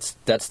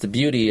that's the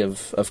beauty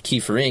of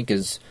Kiefer Inc.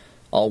 is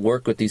I'll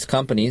work with these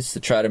companies to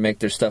try to make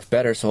their stuff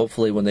better, so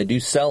hopefully when they do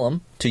sell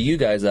them to you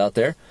guys out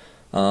there,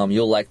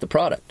 you'll like the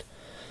product.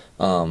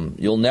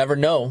 You'll never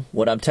know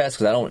what I'm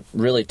testing because I don't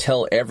really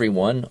tell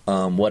everyone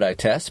what I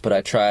test, but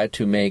I try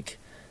to make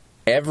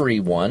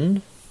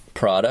everyone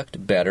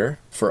product better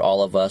for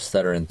all of us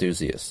that are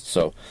enthusiasts.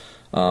 So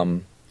the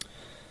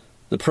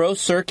Pro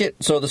Circuit,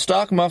 so the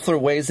stock muffler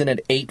weighs in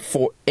at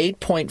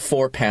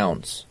 8.4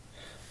 pounds.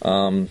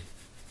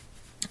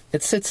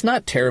 It's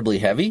not terribly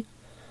heavy.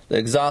 The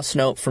exhaust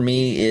note for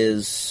me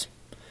is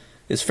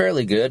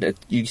fairly good.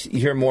 You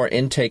hear more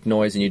intake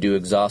noise than you do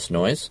exhaust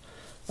noise.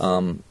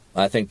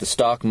 I think the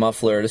stock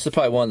muffler, this is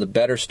probably one of the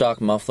better stock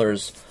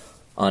mufflers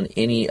on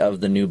any of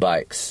the new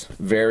bikes.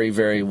 Very,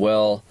 very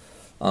well.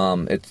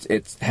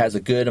 It has a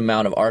good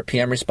amount of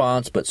RPM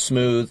response, but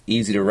smooth,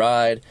 easy to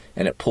ride,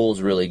 and it pulls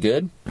really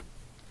good.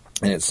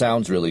 And it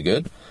sounds really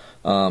good.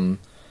 So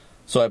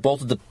I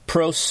bolted the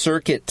Pro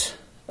Circuit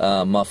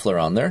muffler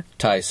on there,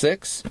 tie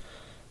 6.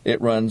 It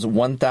runs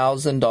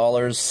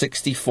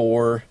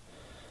 $1,000.64,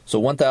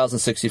 so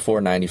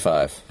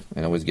 $1,064.95.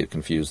 I always get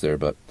confused there,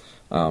 but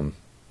so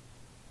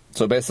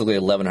basically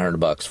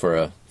 $1,100 for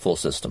a full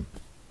system.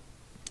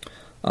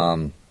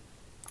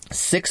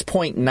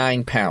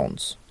 6.9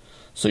 pounds.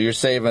 So you're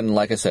saving,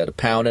 like I said, 1.5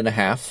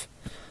 pounds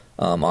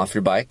off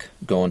your bike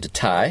going to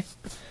tie.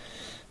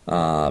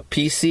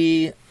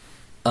 PC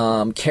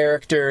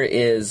character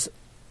is,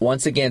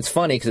 once again, it's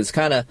funny because it's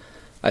kind of,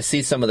 I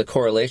see some of the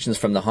correlations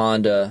from the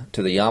Honda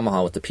to the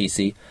Yamaha with the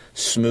PC.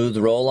 Smooth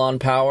roll-on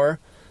power,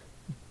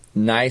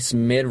 nice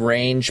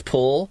mid-range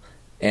pull,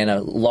 and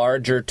a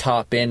larger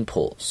top-end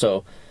pull.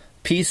 So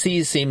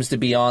PC seems to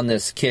be on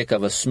this kick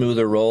of a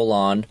smoother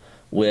roll-on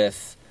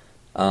with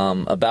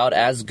about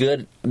as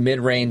good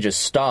mid-range as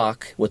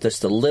stock with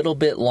just a little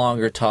bit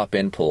longer top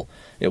end pull.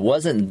 It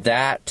wasn't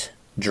that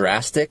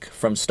drastic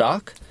from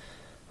stock,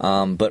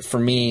 but for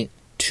me,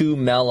 too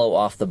mellow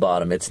off the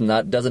bottom. It's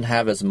not doesn't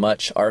have as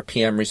much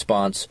RPM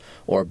response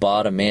or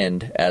bottom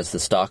end as the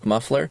stock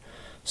muffler.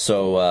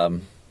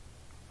 So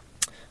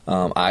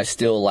I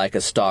still like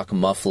a stock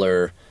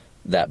muffler,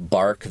 that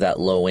bark, that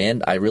low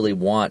end. I really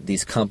want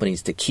these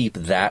companies to keep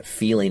that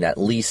feeling at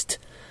least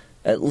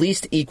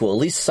equal, at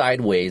least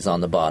sideways on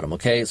the bottom,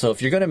 okay? So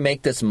if you're going to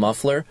make this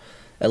muffler,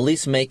 at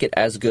least make it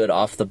as good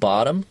off the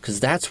bottom,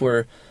 because that's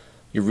where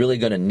you're really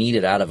going to need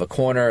it out of a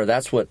corner.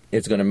 That's what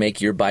is going to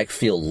make your bike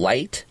feel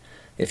light.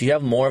 If you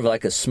have more of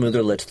like a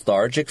smoother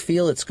lethargic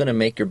feel, it's going to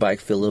make your bike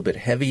feel a little bit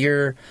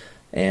heavier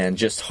and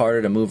just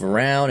harder to move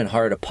around and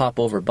harder to pop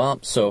over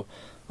bumps. So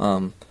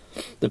the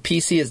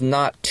PC is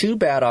not too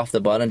bad off the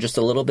bottom, just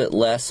a little bit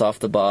less off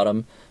the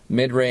bottom.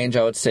 Mid-range,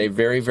 I would say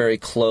very, very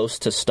close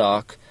to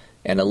stock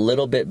and a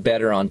little bit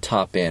better on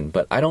top end.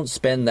 But I don't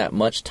spend that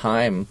much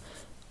time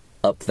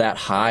up that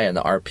high in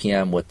the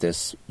RPM with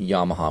this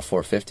Yamaha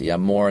 450.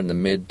 I'm more in the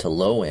mid to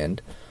low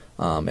end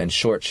and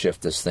short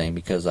shift this thing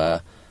because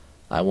I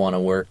want to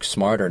work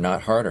smarter,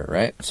 not harder,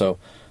 right? So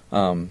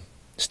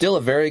still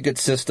a very good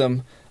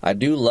system. I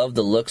do love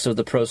the looks of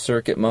the Pro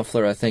Circuit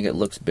muffler. I think it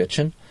looks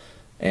bitchin'.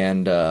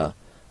 And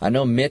I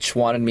know Mitch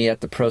wanted me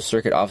at the Pro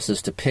Circuit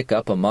offices to pick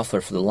up a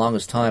muffler for the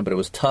longest time, but it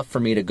was tough for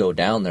me to go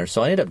down there.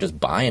 So I ended up just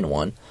buying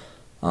one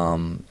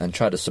and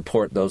try to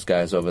support those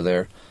guys over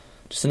there.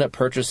 Just ended up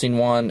purchasing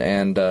one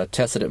and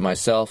tested it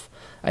myself.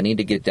 I need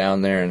to get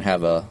down there and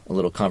have a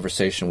little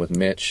conversation with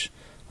Mitch.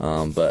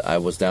 But I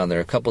was down there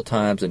a couple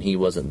times and he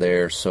wasn't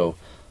there, so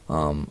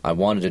I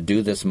wanted to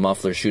do this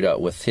muffler shootout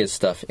with his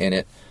stuff in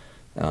it.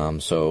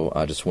 So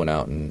I just went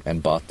out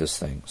and bought this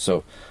thing.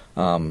 So,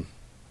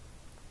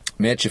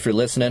 Mitch, if you're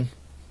listening,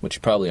 which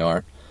you probably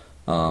aren't,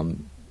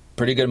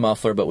 pretty good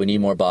muffler, but we need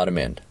more bottom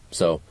end.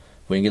 So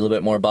if we can get a little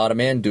bit more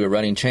bottom end, do a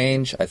running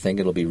change, I think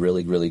it'll be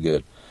really, really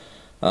good.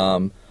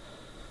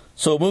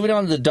 So moving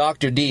on to the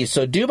Dr. D.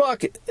 So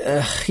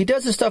Dubach, he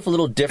does his stuff a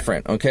little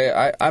different,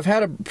 okay? I've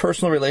had a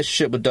personal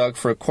relationship with Doug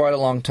for quite a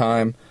long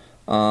time.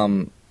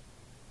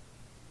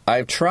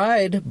 I've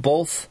tried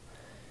both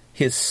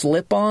his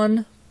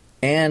slip-on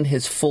and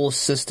his full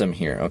system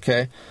here,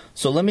 okay?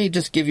 So let me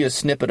just give you a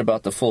snippet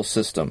about the full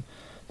system.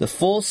 The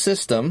full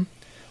system,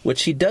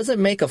 which he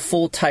doesn't make a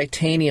full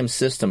titanium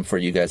system for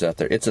you guys out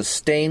there. It's a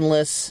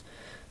stainless,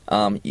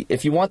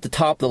 if you want the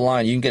top of the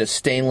line, you can get a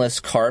stainless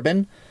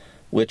carbon,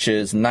 which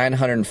is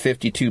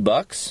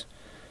 $952.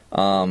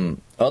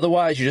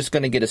 Otherwise, you're just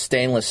going to get a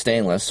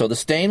stainless. So the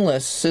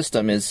stainless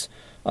system is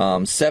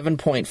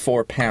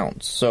 7.4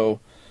 pounds.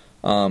 So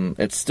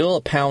it's still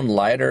a pound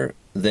lighter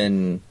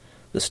than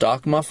the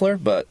stock muffler,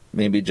 but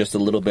maybe just a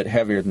little bit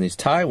heavier than these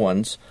Thai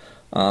ones.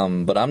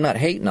 But I'm not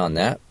hating on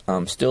that.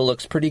 Still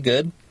looks pretty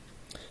good.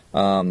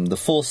 The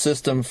full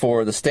system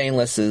for the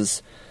stainless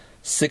is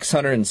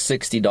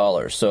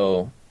 $660.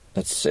 So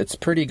it's a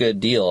pretty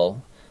good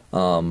deal.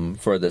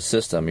 For the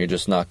system. You're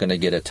just not going to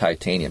get a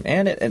titanium,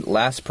 and it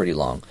lasts pretty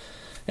long.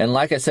 And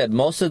like I said,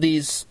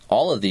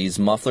 all of these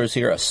mufflers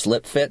here are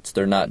slip fits.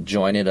 They're not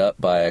jointed up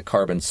by a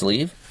carbon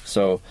sleeve.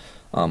 So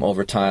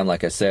over time,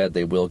 like I said,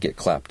 they will get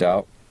clapped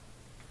out.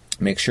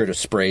 Make sure to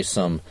spray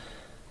some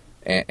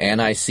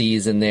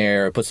anti-seize in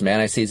there, put some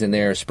anti-seize in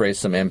there, spray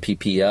some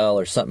MPPL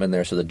or something in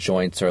there so the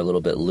joints are a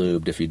little bit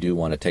lubed if you do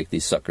want to take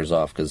these suckers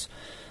off, because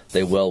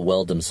they will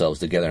weld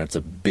themselves together, and it's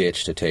a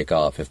bitch to take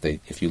off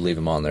if you leave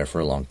them on there for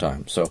a long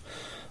time. So,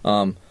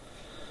 the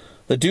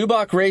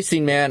Dubach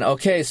Racing, man.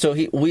 Okay, so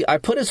I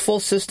put his full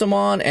system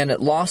on, and it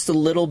lost a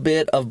little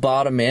bit of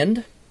bottom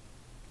end,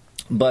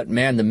 but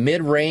man, the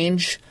mid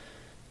range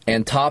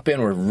and top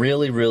end were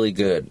really, really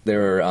good. They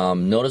were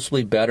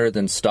noticeably better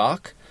than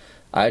stock.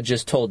 I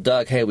just told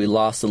Doug, hey, we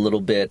lost a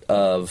little bit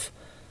of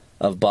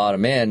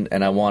bottom end,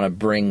 and I want to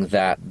bring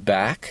that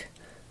back.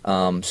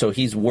 So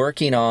he's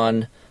working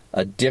on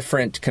a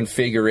different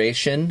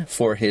configuration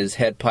for his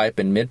head pipe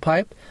and mid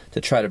pipe to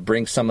try to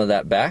bring some of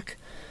that back.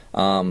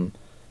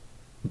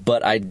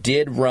 But I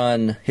did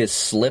run his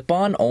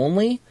slip-on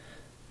only,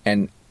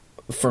 and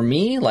for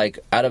me, like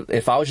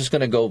if I was just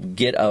going to go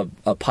get a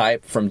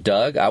pipe from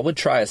Doug, I would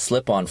try a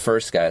slip-on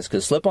first, guys,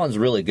 because slip-on's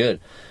really good.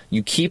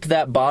 You keep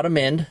that bottom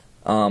end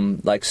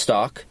like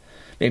stock,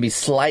 maybe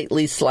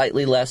slightly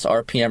less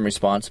RPM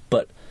response,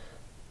 but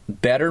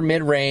better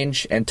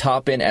mid-range and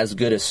top end as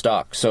good as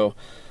stock. So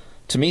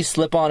to me,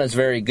 slip-on is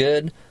very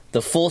good.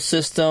 The full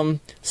system,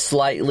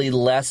 slightly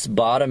less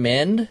bottom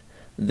end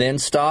than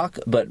stock,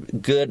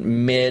 but good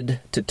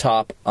mid to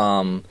top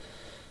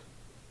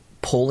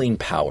pulling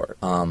power.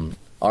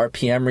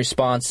 RPM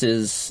response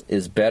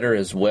is better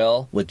as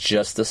well with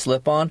just the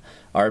slip-on.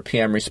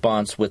 RPM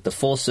response with the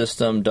full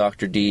system,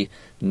 Dr. D,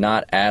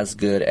 not as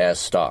good as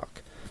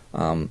stock.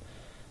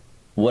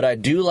 What I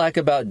do like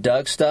about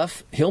Doug's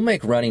stuff, he'll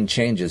make running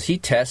changes. He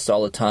tests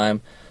all the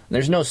time.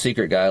 There's no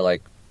secret, guy.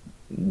 Like,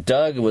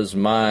 Doug was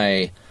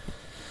my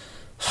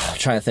I'm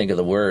trying to think of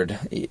the word.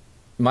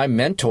 My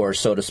mentor,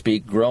 so to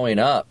speak, growing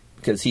up,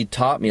 because he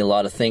taught me a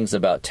lot of things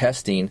about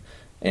testing.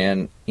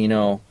 And, you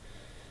know,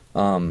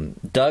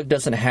 Doug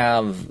doesn't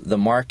have the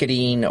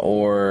marketing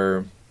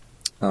or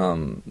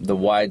the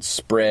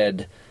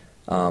widespread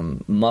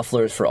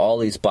mufflers for all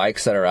these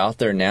bikes that are out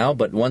there now.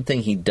 But one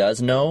thing he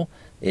does know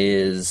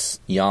is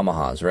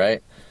Yamahas,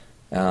 right?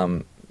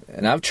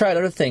 And I've tried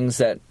other things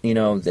that, you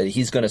know, that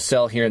he's going to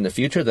sell here in the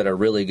future that are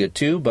really good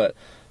too. But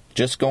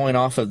just going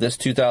off of this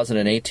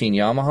 2018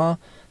 Yamaha,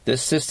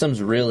 this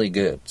system's really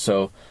good.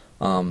 So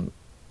I'm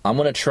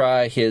going to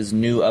try his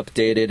new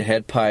updated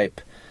head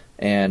pipe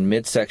and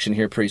midsection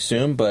here pretty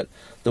soon. But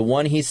the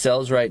one he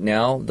sells right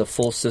now, the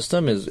full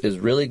system, is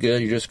really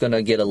good. You're just going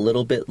to get a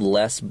little bit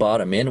less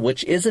bottom end,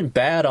 which isn't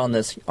bad on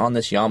this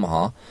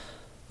Yamaha.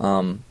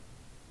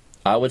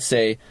 I would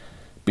say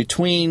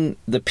between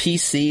the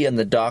PC and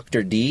the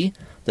Dr. D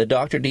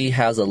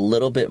has a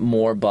little bit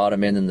more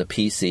bottom end than the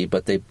PC,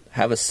 but they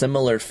have a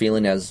similar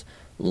feeling as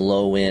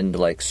low end,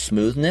 like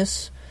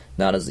smoothness,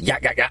 not as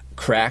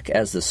crack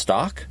as the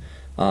stock.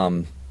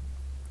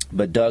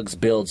 But Doug's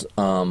builds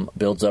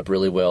up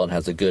really well and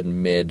has a good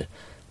mid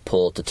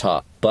pull to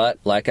top. But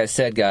like I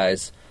said,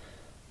 guys,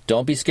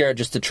 don't be scared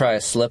just to try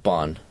a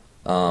slip-on.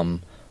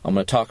 I'm going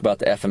to talk about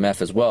the FMF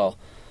as well,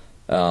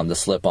 the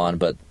slip-on.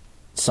 But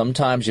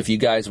sometimes if you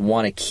guys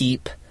want to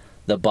keep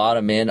the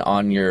bottom end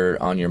on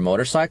your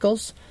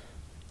motorcycles,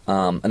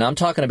 and I'm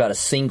talking about a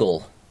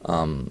single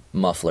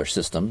muffler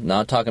system,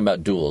 not talking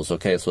about duals.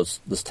 Okay, so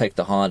let's take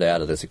the Honda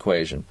out of this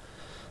equation.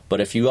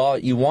 But if you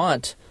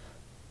want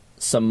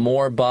some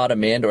more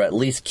bottom end, or at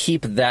least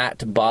keep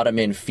that bottom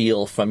end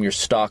feel from your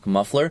stock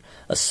muffler,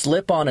 a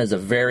slip-on is a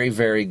very,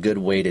 very good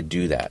way to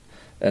do that.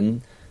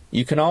 And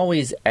you can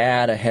always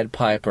add a head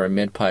pipe or a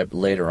mid pipe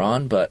later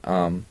on, but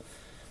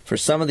for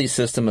some of these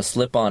systems, a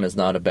slip-on is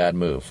not a bad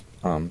move.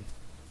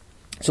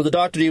 So the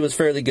Dr. D was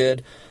fairly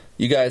good.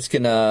 You guys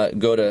can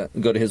go to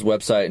his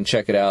website and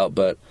check it out,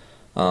 but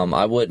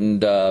I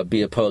wouldn't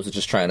be opposed to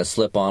just trying to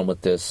slip on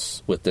with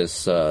this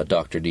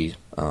Dr. D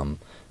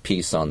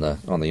piece on the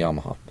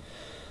Yamaha.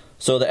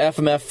 So the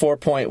FMF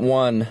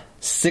 4.1,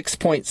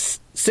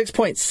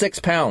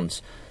 6.6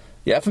 pounds.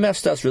 The FMF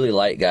stuff's really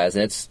light, guys,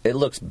 and it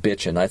looks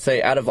bitchin'. I'd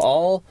say out of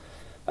all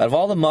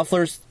the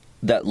mufflers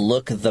that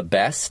look the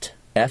best,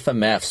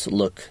 FMFs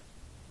look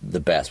the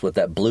best. With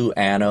that blue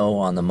ano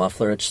on the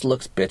muffler, it just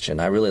looks bitchin'.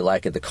 I really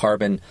like it. The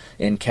carbon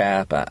end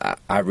cap,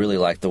 I really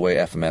like the way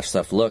FMF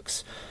stuff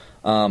looks.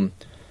 $1,100,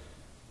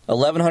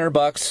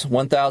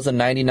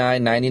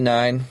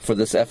 $1,099.99 for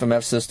this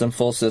FMF system,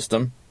 full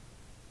system.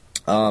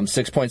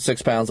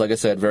 6.6 pounds, like I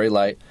said, very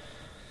light.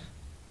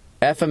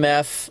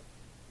 FMF,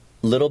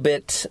 little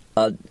bit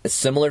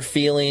similar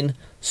feeling,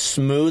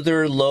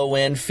 smoother low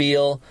end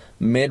feel,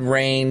 mid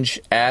range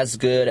as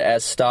good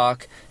as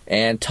stock,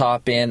 and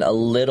top end a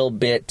little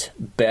bit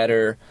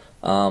better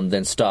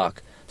than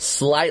stock.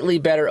 Slightly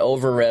better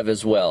over rev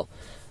as well.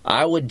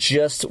 I would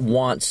just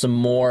want some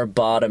more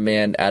bottom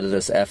end out of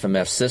this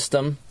FMF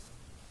system.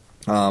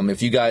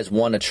 If you guys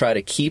want to try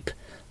to keep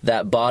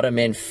that bottom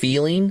end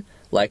feeling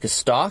like a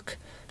stock,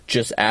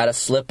 just add a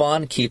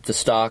slip-on, keep the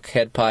stock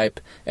head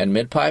pipe and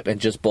mid pipe, and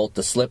just bolt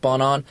the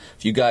slip-on on.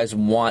 If you guys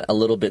want a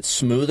little bit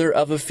smoother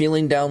of a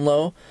feeling down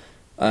low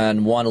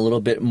and want a little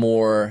bit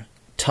more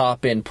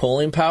top-end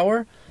pulling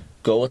power,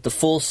 go with the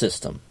full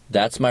system.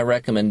 That's my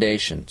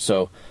recommendation.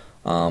 So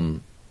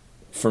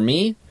for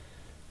me,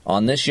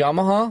 on this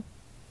Yamaha,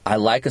 I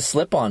like a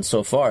slip-on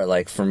so far.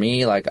 Like for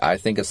me, I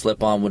think a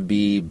slip-on would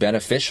be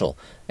beneficial,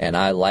 and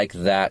I like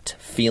that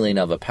feeling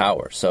of a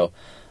power. So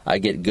I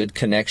get good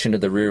connection to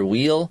the rear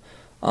wheel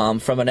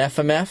from an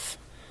FMF.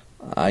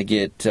 I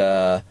get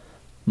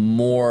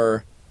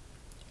more,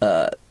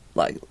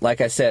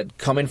 like I said,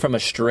 coming from a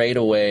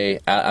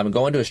straightaway. I'm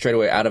going to a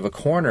straightaway out of a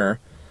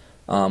corner.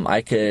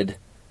 I could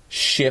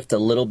shift a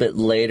little bit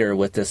later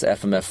with this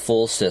FMF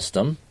full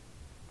system,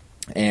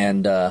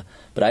 and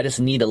but I just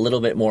need a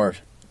little bit more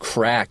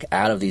crack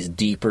out of these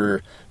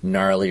deeper,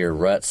 gnarlier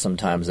ruts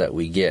sometimes that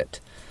we get.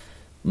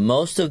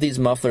 Most of these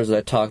mufflers that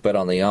I talk about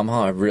on the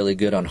Yamaha are really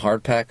good on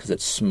hardpack because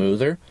it's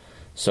smoother,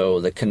 so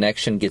the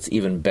connection gets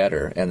even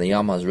better, and the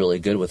Yamaha is really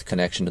good with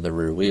connection to the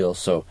rear wheel.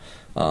 So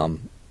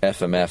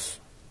FMF,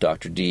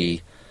 Dr.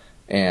 D,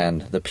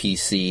 and the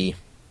PC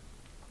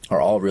are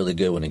all really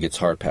good when it gets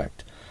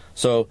hardpacked.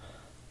 So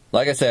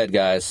like I said,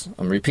 guys,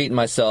 I'm repeating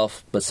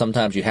myself, but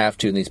sometimes you have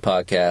to in these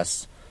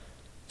podcasts.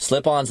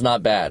 Slip-on's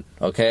not bad,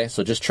 okay?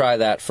 So just try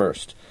that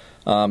first.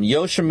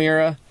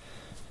 Yoshimura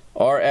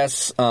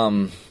RS,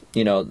 the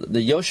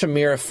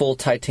Yoshimura full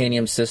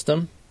titanium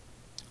system,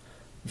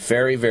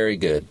 very, very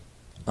good.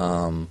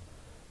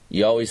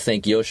 You always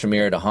think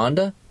Yoshimura to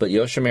Honda, but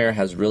Yoshimura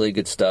has really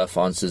good stuff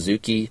on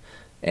Suzuki,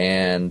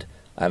 and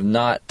I'm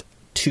not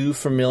too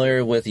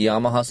familiar with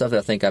Yamaha stuff. I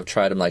think I've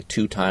tried them like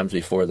 2 times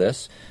before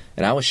this,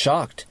 and I was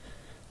shocked.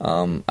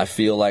 I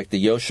feel like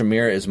the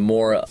Yoshimura is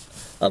more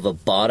of a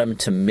bottom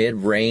to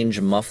mid-range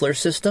muffler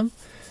system.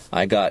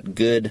 I got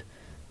good,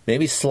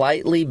 maybe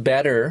slightly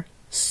better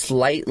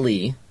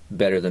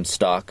than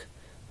stock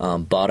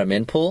bottom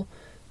end pull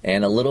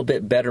and a little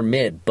bit better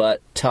mid,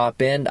 but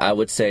top end, I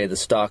would say the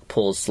stock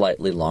pulls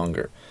slightly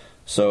longer.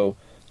 So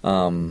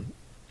the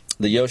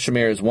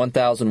Yoshimura is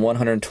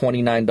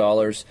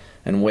 $1,129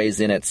 and weighs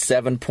in at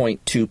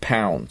 7.2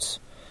 pounds.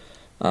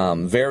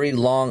 Very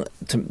long.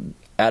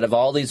 Out of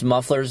all these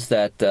mufflers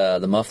that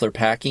the muffler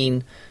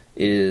packing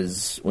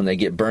is, when they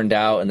get burned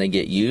out and they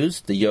get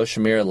used, the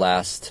Yoshimura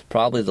lasts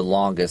probably the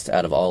longest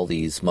out of all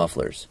these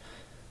mufflers.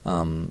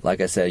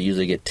 Like I said, I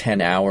usually get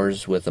 10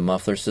 hours with the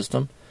muffler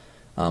system.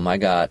 I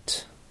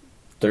got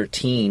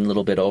 13, a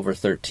little bit over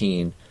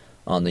 13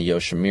 on the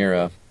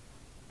Yoshimura.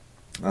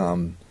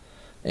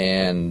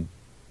 And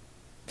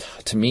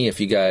to me, if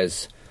you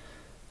guys,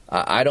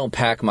 I don't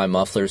pack my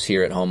mufflers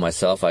here at home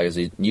myself.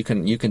 You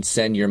can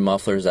send your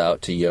mufflers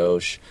out to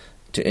Yosh,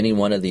 to any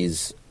one of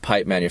these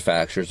pipe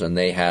manufacturers, and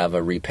they have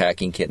a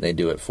repacking kit and they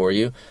do it for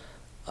you.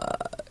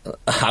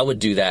 I would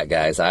do that,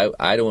 guys.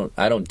 I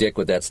don't dick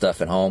with that stuff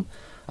at home.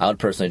 I would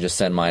personally just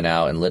send mine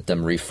out and let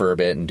them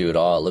refurb it and do it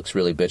all. It looks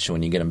really bitchy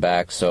when you get them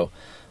back. So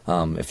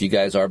if you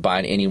guys are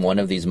buying any one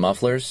of these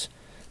mufflers,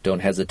 don't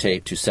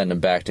hesitate to send them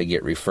back to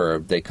get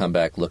refurbed. They come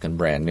back looking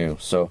brand new.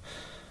 So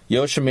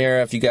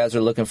Yoshimura, if you guys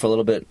are looking for a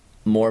little bit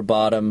more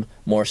bottom,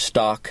 more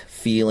stock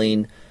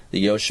feeling,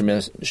 the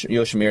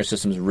Yoshimura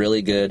system is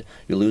really good.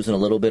 You're losing a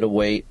little bit of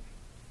weight.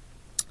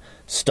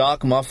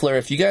 Stock muffler,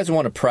 if you guys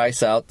want to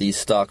price out these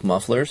stock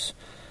mufflers,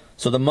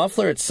 so the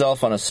muffler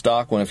itself on a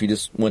stock one, if you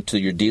just went to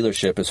your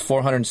dealership, is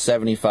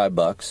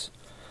 $475.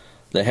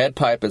 The head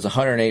pipe is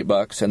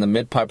 $108, and the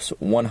mid pipe's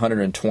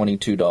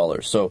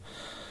 $122. So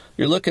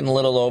you're looking a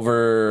little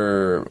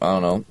over, I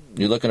don't know,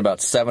 you're looking about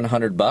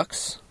 $700,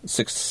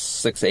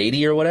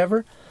 $680 or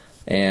whatever,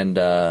 and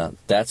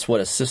that's what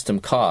a system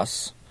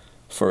costs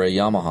for a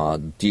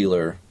Yamaha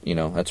dealer.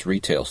 That's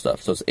retail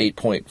stuff. So it's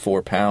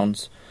 8.4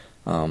 pounds.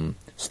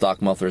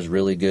 Stock muffler is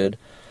really good.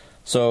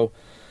 So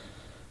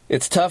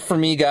it's tough for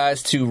me,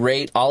 guys, to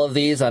rate all of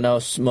these. I know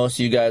most of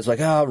you guys are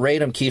like, rate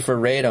them, Kiefer,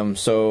 rate them.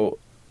 So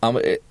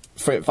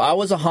if I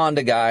was a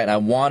Honda guy and I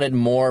wanted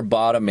more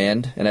bottom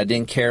end and I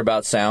didn't care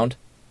about sound,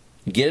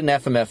 get an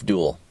FMF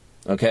Dual,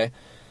 okay?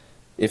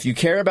 If you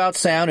care about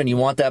sound and you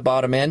want that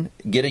bottom end,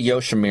 get a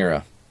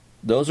Yoshimura.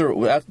 Those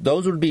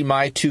would be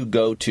my two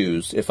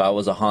go-tos if I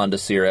was a Honda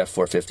CRF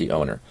 450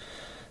 owner.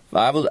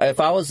 If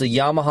I was the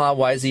Yamaha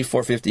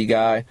YZ450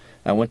 guy,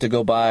 I went to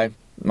go buy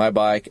my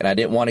bike and I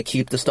didn't want to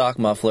keep the stock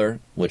muffler,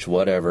 which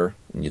whatever,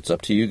 it's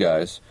up to you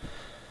guys.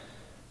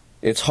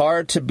 It's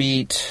hard to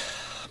beat,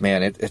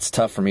 man, it's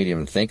tough for me to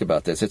even think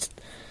about this.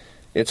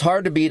 It's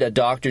hard to beat a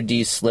Dr.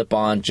 D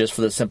slip-on just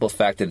for the simple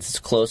fact that it's as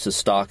close to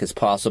stock as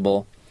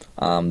possible.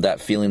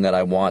 That feeling that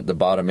I want, the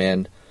bottom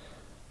end.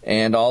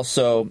 And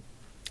also,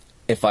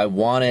 if I'm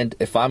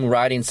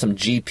riding some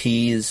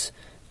GPs,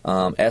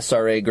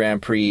 SRA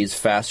Grand Prix,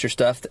 faster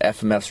stuff, the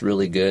FMF's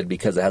really good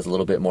because it has a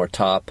little bit more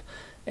top.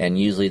 And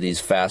usually these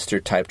faster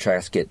type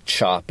tracks get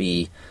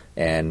choppy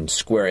and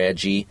square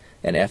edgy,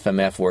 and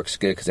FMF works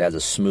good because it has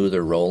a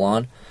smoother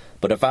roll-on.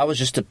 But if I was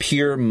just a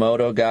pure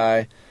moto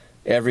guy,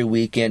 every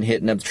weekend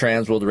hitting up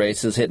Transworld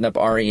races, hitting up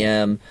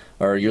REM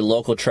or your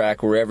local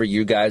track, wherever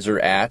you guys are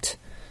at,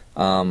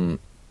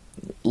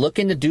 look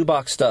into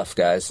Dubox stuff,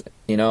 guys.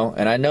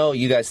 And I know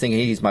you guys think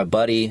he's my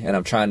buddy and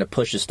I'm trying to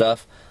push his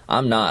stuff.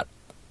 I'm not.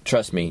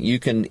 Trust me. You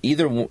can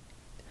either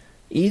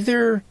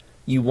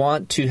you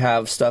want to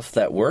have stuff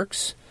that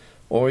works,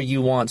 or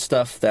you want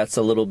stuff that's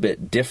a little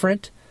bit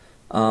different.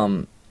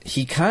 He'll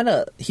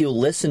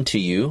listen to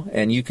you,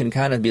 and you can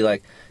kind of be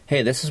like,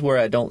 hey, this is where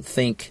I don't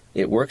think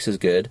it works as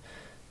good.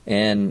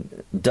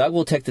 And Doug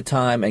will take the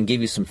time and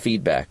give you some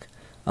feedback.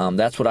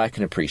 That's what I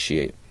can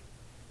appreciate.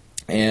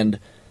 And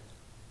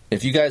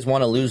if you guys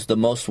want to lose the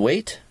most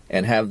weight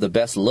and have the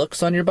best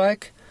looks on your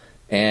bike,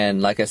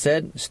 and like I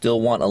said, still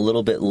want a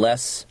little bit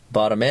less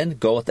bottom end,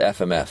 go with the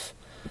FMF.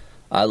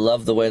 I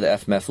love the way the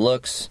FMF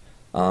looks.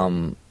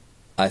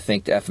 I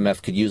think the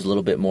FMF could use a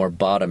little bit more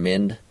bottom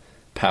end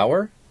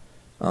power,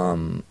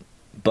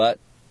 but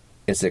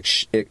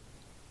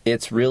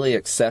it's really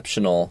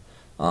exceptional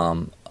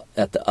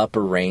at the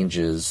upper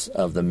ranges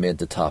of the mid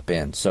to top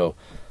end. So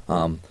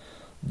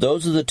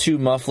those are the two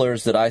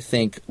mufflers that I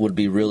think would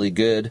be really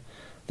good.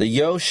 The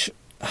Yosh,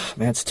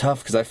 man, it's tough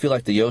because I feel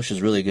like the Yosh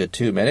is really good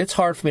too, man. It's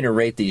hard for me to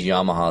rate these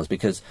Yamahas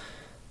because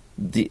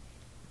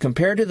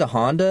compared to the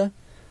Honda,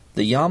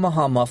 the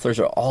Yamaha mufflers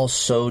are all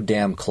so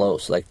damn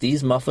close. Like,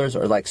 these mufflers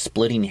are like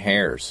splitting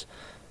hairs.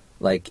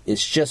 Like,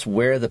 it's just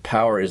where the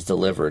power is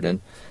delivered. And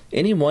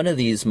any one of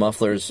these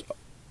mufflers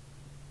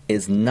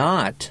is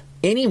not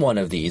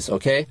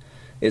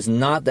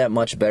that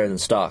much better than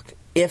stock,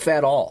 if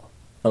at all.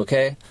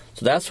 Okay?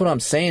 So that's what I'm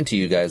saying to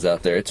you guys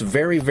out there. It's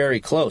very, very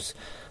close.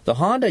 The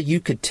Honda, you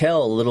could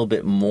tell a little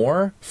bit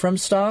more from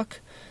stock.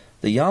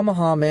 The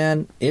Yamaha,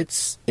 man,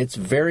 it's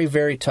very,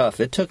 very tough.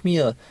 It took me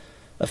a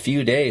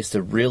few days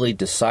to really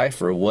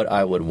decipher what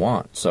I would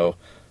want. So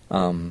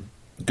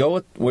go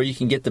with where you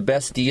can get the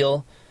best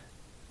deal,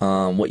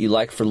 what you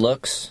like for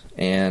looks,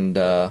 and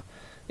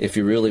if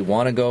you really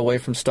want to go away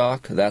from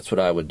stock, that's what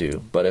I would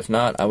do. But if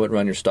not, I would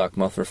run your stock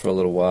muffler for a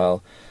little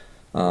while.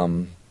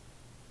 And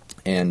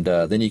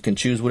then you can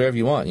choose whatever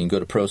you want. You can go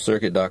to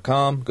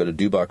ProCircuit.com, go to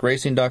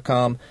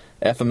DubachRacing.com,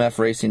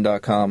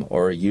 FMFRacing.com,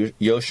 or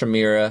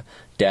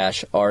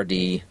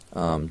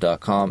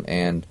Yoshimura-RD.com,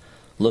 and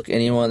look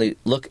any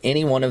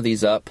one of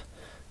these up.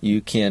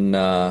 You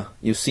can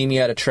you'll see me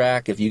at a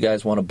track if you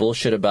guys want to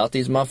bullshit about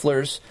these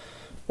mufflers,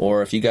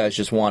 or if you guys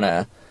just want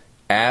to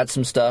add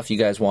some stuff, you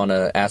guys want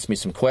to ask me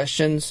some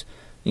questions,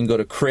 you can go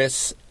to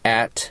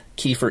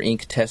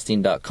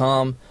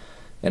Chris@KieferInkTesting.com,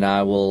 and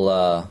I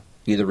will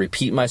either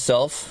repeat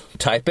myself,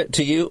 type it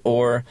to you,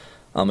 or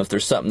if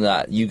there's something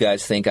that you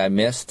guys think I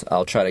missed,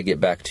 I'll try to get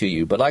back to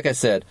you. But like I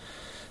said,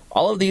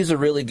 all of these are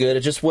really good.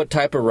 It's just what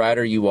type of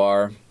rider you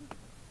are.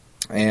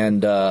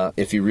 And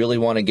if you really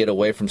want to get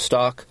away from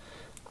stock,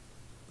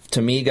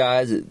 to me,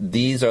 guys,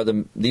 these are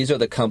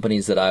the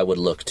companies that I would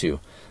look to.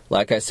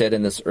 Like I said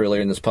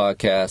earlier in this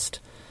podcast,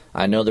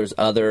 I know there's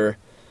other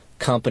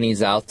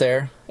companies out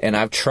there, and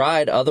I've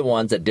tried other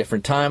ones at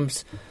different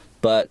times,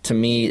 but to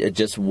me, it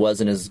just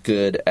wasn't as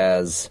good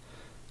as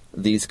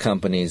these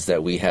companies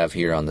that we have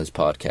here on this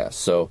podcast.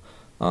 So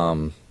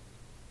I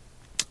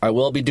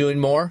will be doing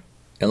more,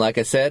 and like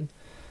I said,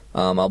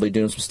 I'll be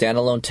doing some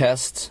standalone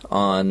tests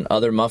on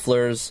other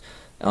mufflers,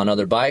 on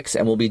other bikes,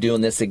 and we'll be doing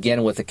this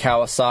again with the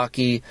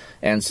Kawasaki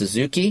and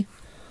Suzuki.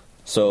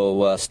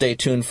 So stay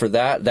tuned for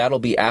that. That'll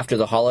be after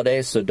the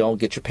holidays, so don't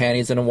get your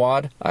panties in a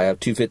wad. I have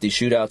 250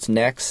 shootouts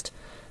next,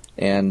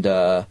 and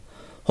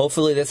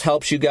hopefully this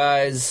helps you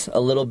guys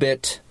a little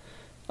bit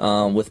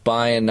with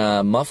buying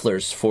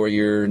mufflers for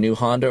your new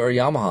Honda or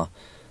Yamaha.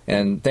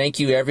 And thank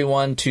you,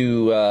 everyone,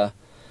 to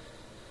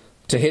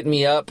hit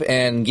me up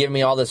and give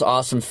me all this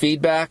awesome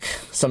feedback.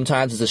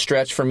 Sometimes it's a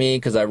stretch for me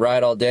because I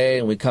ride all day,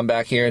 and we come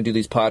back here and do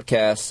these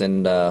podcasts,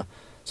 and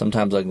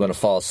sometimes I'm going to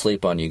fall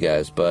asleep on you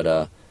guys.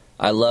 But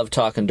I love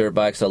talking dirt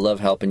bikes. I love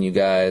helping you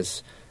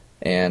guys,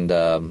 and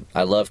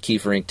I love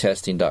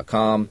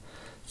KieferInkTesting.com.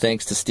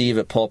 Thanks to Steve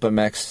at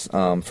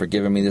PulpMX for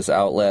giving me this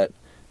outlet.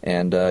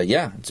 And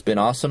yeah, it's been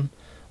awesome.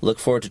 Look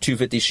forward to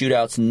 250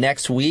 shootouts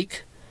next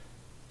week.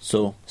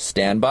 So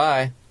stand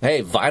by.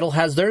 Hey, Vital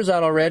has theirs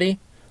out already.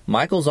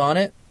 Michael's on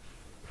it.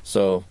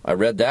 So I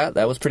read that.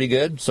 That was pretty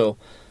good. So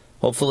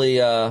hopefully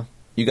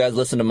you guys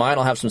listen to mine.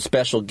 I'll have some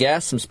special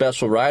guests, some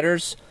special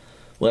riders.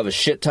 We'll have a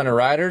shit ton of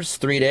riders,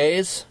 3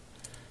 days.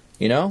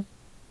 You know,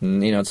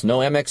 it's no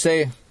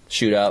MXA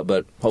shootout,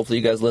 but hopefully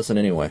you guys listen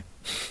anyway.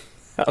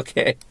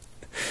 Okay.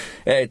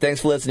 Hey,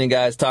 thanks for listening,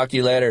 guys. Talk to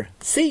you later.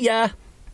 See ya.